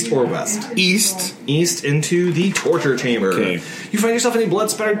are east or west. East. East into the torture chamber. Okay. You find yourself in a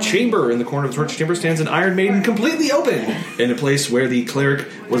blood-spattered chamber. In the corner of the torture chamber stands an Iron Maiden completely open, in a place where the cleric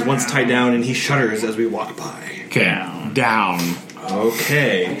was once tied down, and he shudders as we walk by. Okay. Down.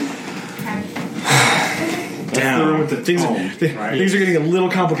 Okay. Down. Things are getting a little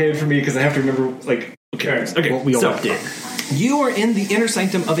complicated for me because I have to remember, like, okay. What we all did. You are in the inner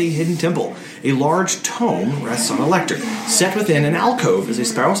sanctum of a hidden temple. A large tome rests on a lectern. Set within an alcove is a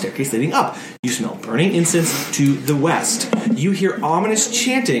spiral staircase leading up. You smell burning incense to the west. You hear ominous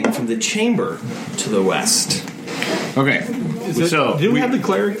chanting from the chamber to the west. Okay. So Did we have the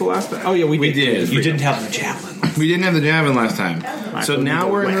cleric the last time? Oh, yeah, we did. You didn't have the javelin. we didn't have the javelin last time. So we'll now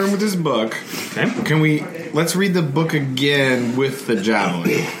go we're in the west. room with this book. Okay. Let's read the book again with the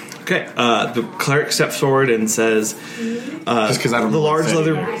javelin. Okay. The cleric steps forward and says, Just because I don't the know what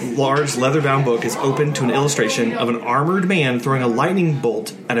it said. large leather-bound book is open to an illustration of an armored man throwing a lightning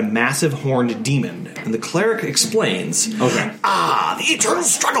bolt at a massive horned demon. And the cleric explains, Okay. The eternal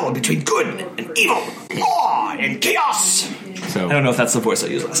struggle between good and evil, law and chaos. So I don't know if that's the voice I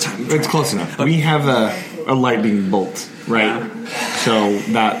used last time. it's close enough. We have a lightning bolt, right? So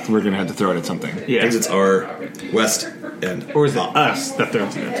that we're gonna have to throw it at something. Yeah, exits are west and Or is it us that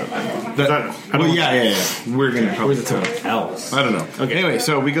throws it at something? Well, yeah. We're gonna Or probably is it someone else? I don't know. Okay. Anyway,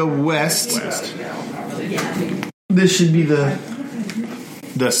 so we go west. This should be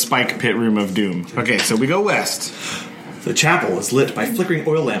the spike pit room of doom. Okay, so we go west. The chapel is lit by flickering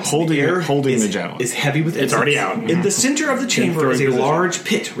oil lamps. Holding the air the javelin. is heavy with incense. already out. In the center of the chamber throwing is a position. large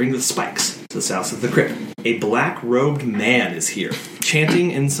pit ringed with spikes. To the south of the crypt, a black-robed man is here,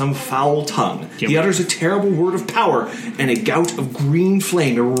 chanting in some foul tongue. He utters a terrible word of power, and a gout of green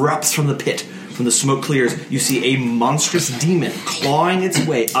flame erupts from the pit. When the smoke clears, you see a monstrous demon clawing its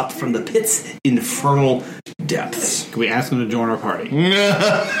way up from the pit's infernal depths. Can we ask him to join our party?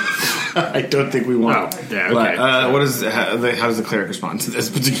 I don't think we want. Oh, yeah, okay. But, how does the cleric respond to this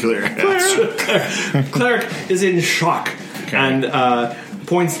particular? Cleric is in shock and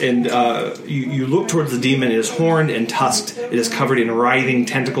points, and you look towards the demon. It is horned and tusked. It is covered in writhing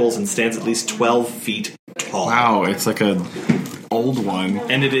tentacles and stands at least 12 feet tall. Wow, it's like a old one.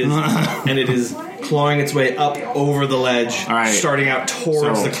 And it is clawing its way up over the ledge, All right. starting out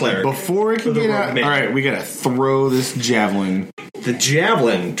towards So, the cleric. Before it can The get rogue out, man. all right, we gotta throw this javelin. The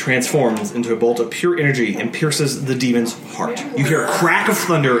javelin transforms into a bolt of pure energy and pierces the demon's heart. You hear a crack of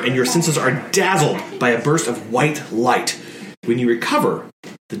thunder, and your senses are dazzled by a burst of white light. When you recover,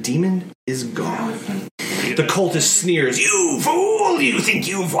 the demon is gone. The cultist sneers, You fool! You think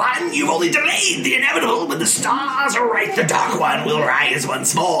you've won? You've only delayed the inevitable. When the stars are right, the Dark One will rise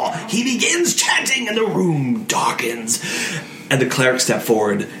once more. He begins chanting, and the room darkens. and the cleric steps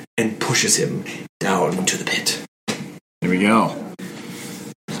forward and pushes him down to the pit. There we go.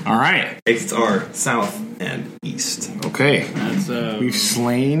 All right. Exits are south and east. Okay. That's, We've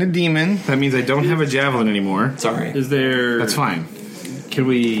slain a demon. That means I don't have a javelin anymore. Sorry. is there... That's fine. Can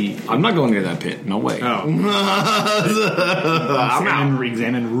we... I'm not going near that pit. No way. Oh.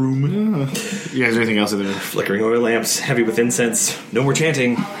 Examine room. You guys, anything else in there? Flickering oil lamps, heavy with incense. No more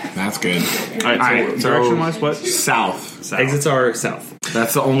chanting. That's good. All right, so direction-wise, what? South. Exits are south.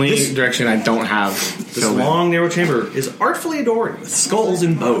 That's the only direction I don't have. This long, narrow chamber is artfully adorned with skulls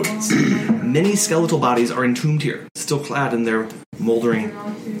and bones. Many skeletal bodies are entombed here, still clad in their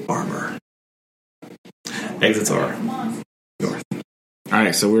moldering armor. Exits are north. All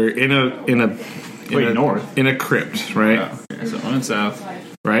right, so we're in a north. in a crypt, right? Oh, okay, so on and south.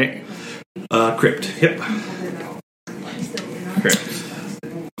 Right. Crypt. Yep. Crypt.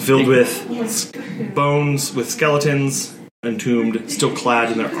 filled with bones, with skeletons, entombed, still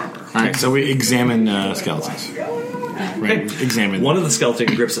clad in their armor. All right, so we examine skeletons. Right, examine. One of the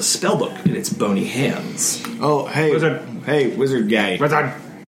skeletons grips a spellbook in its bony hands. Oh, hey, Wizard. Hey, wizard guy. Wizard.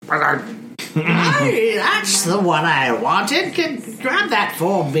 Hey, that's the one I wanted. Grab that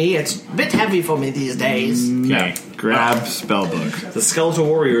for me. It's a bit heavy for me these days. Okay, grab spellbook. The skeletal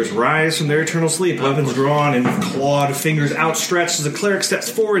warriors rise from their eternal sleep, weapons drawn and with clawed fingers outstretched as the cleric steps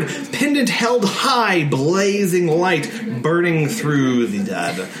forward, pendant held high, blazing light burning through the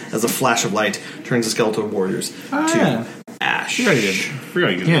dead as a flash of light turns the skeletal warriors to ash. Forgot you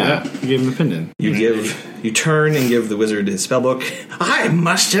could do that. You gave him the pendant. You turn and give the wizard his spellbook. I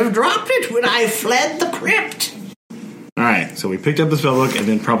must have dropped it when I fled the crypt. All right, so we picked up the spellbook and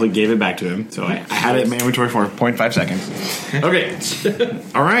then probably gave it back to him. So I had it in my inventory for 0.5 seconds. Okay.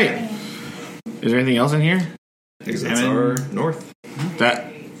 All right. Is there anything else in here? Exits are north.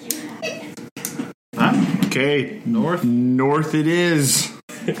 That. Okay. North it is.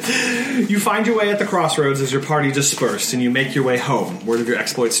 You find your way at the crossroads as your party disperse, and you make your way home. Word of your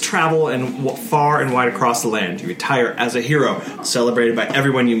exploits travel and far and wide across the land. You retire as a hero, celebrated by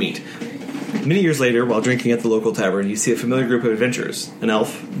everyone you meet. Many years later, while drinking at the local tavern, you see a familiar group of adventurers: an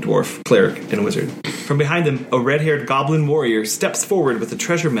elf, dwarf, cleric, and a wizard. From behind them, a red-haired goblin warrior steps forward with a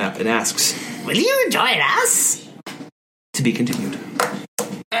treasure map and asks, Will you join us? to be continued.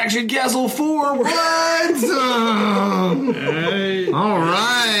 Action Castle 4, what? All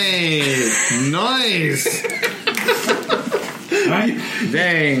right. Nice.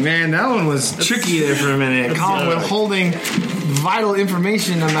 Dang, man, that one was tricky there for a minute. Colin was holding vital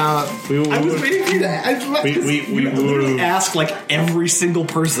information about... I was waiting for you to We ask like every single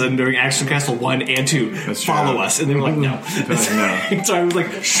person during Action Castle 1 and 2 follow us, and they were like, no. So I was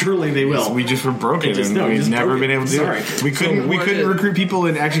like, surely they will. We just were broken, and we've never been able to do it. We couldn't recruit people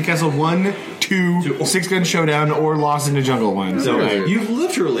in Action Castle 1, 2, Six Gun Showdown, or Lost in the Jungle 1. So you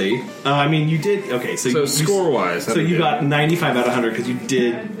literally, you did, okay, So score-wise, so you got 95 out of 100 because you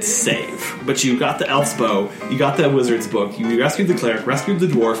did save. But you got the elf's bow, you got the wizard's book, you rescued the cleric, rescued the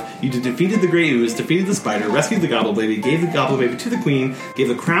dwarf, you defeated the grey ooze, defeated the spider, rescued the goblin baby, gave the goblin baby to the queen, gave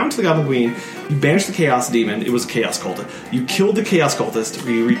the crown to the goblin queen, you banished the chaos demon, it was a chaos cultist. You killed the chaos cultist,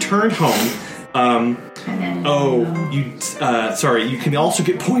 you returned home. You can also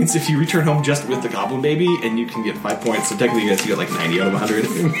get points if you return home just with the goblin baby, and you can get 5 points. So technically, you got like 90 out of 100.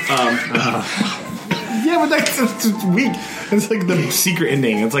 Yeah, but that's weak. It's like the secret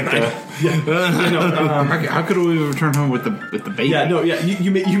ending. It's like how could we return home with the baby?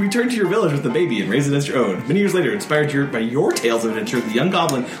 You return to your village with the baby and raise it as your own. Many years later, inspired by your tales of adventure, the young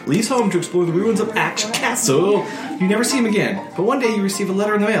goblin leaves home to explore the ruins of Ash Castle. You never see him again, but one day you receive a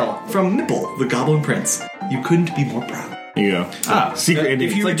letter in the mail from Nipple, the Goblin Prince. You couldn't be more proud. There you go. Secret ending.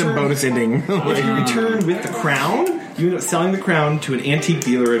 If you it's like the bonus ending. If you return with the crown, you end up selling the crown to an antique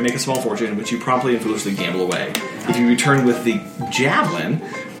dealer and make a small fortune, which you promptly and foolishly gamble away. If you return with the javelin,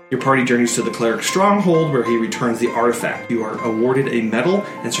 your party journeys to the cleric's stronghold, where he returns the artifact. You are awarded a medal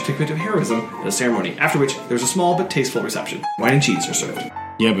and certificate of heroism at a ceremony, after which there's a small but tasteful reception. Wine and cheese are served.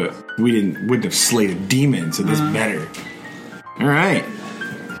 Yeah, but wouldn't have slayed a demon, so this better. All right.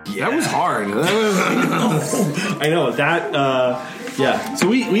 Yeah. That was hard. I know that. Yeah. So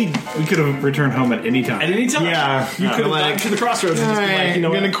we could have returned home at any time. At any time. Yeah. You could have gone to the crossroads and just been like, you know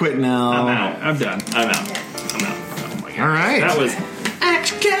I'm what? going to quit now. I'm out. I'm done. I'm out. Oh my God. All right. That was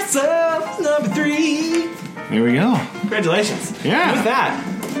Action Castle number 3. There we go. Congratulations. Yeah. And with that,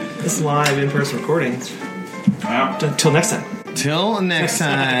 this is live in-person recording. Until next time. Till next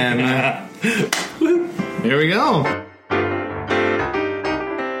time. There we go.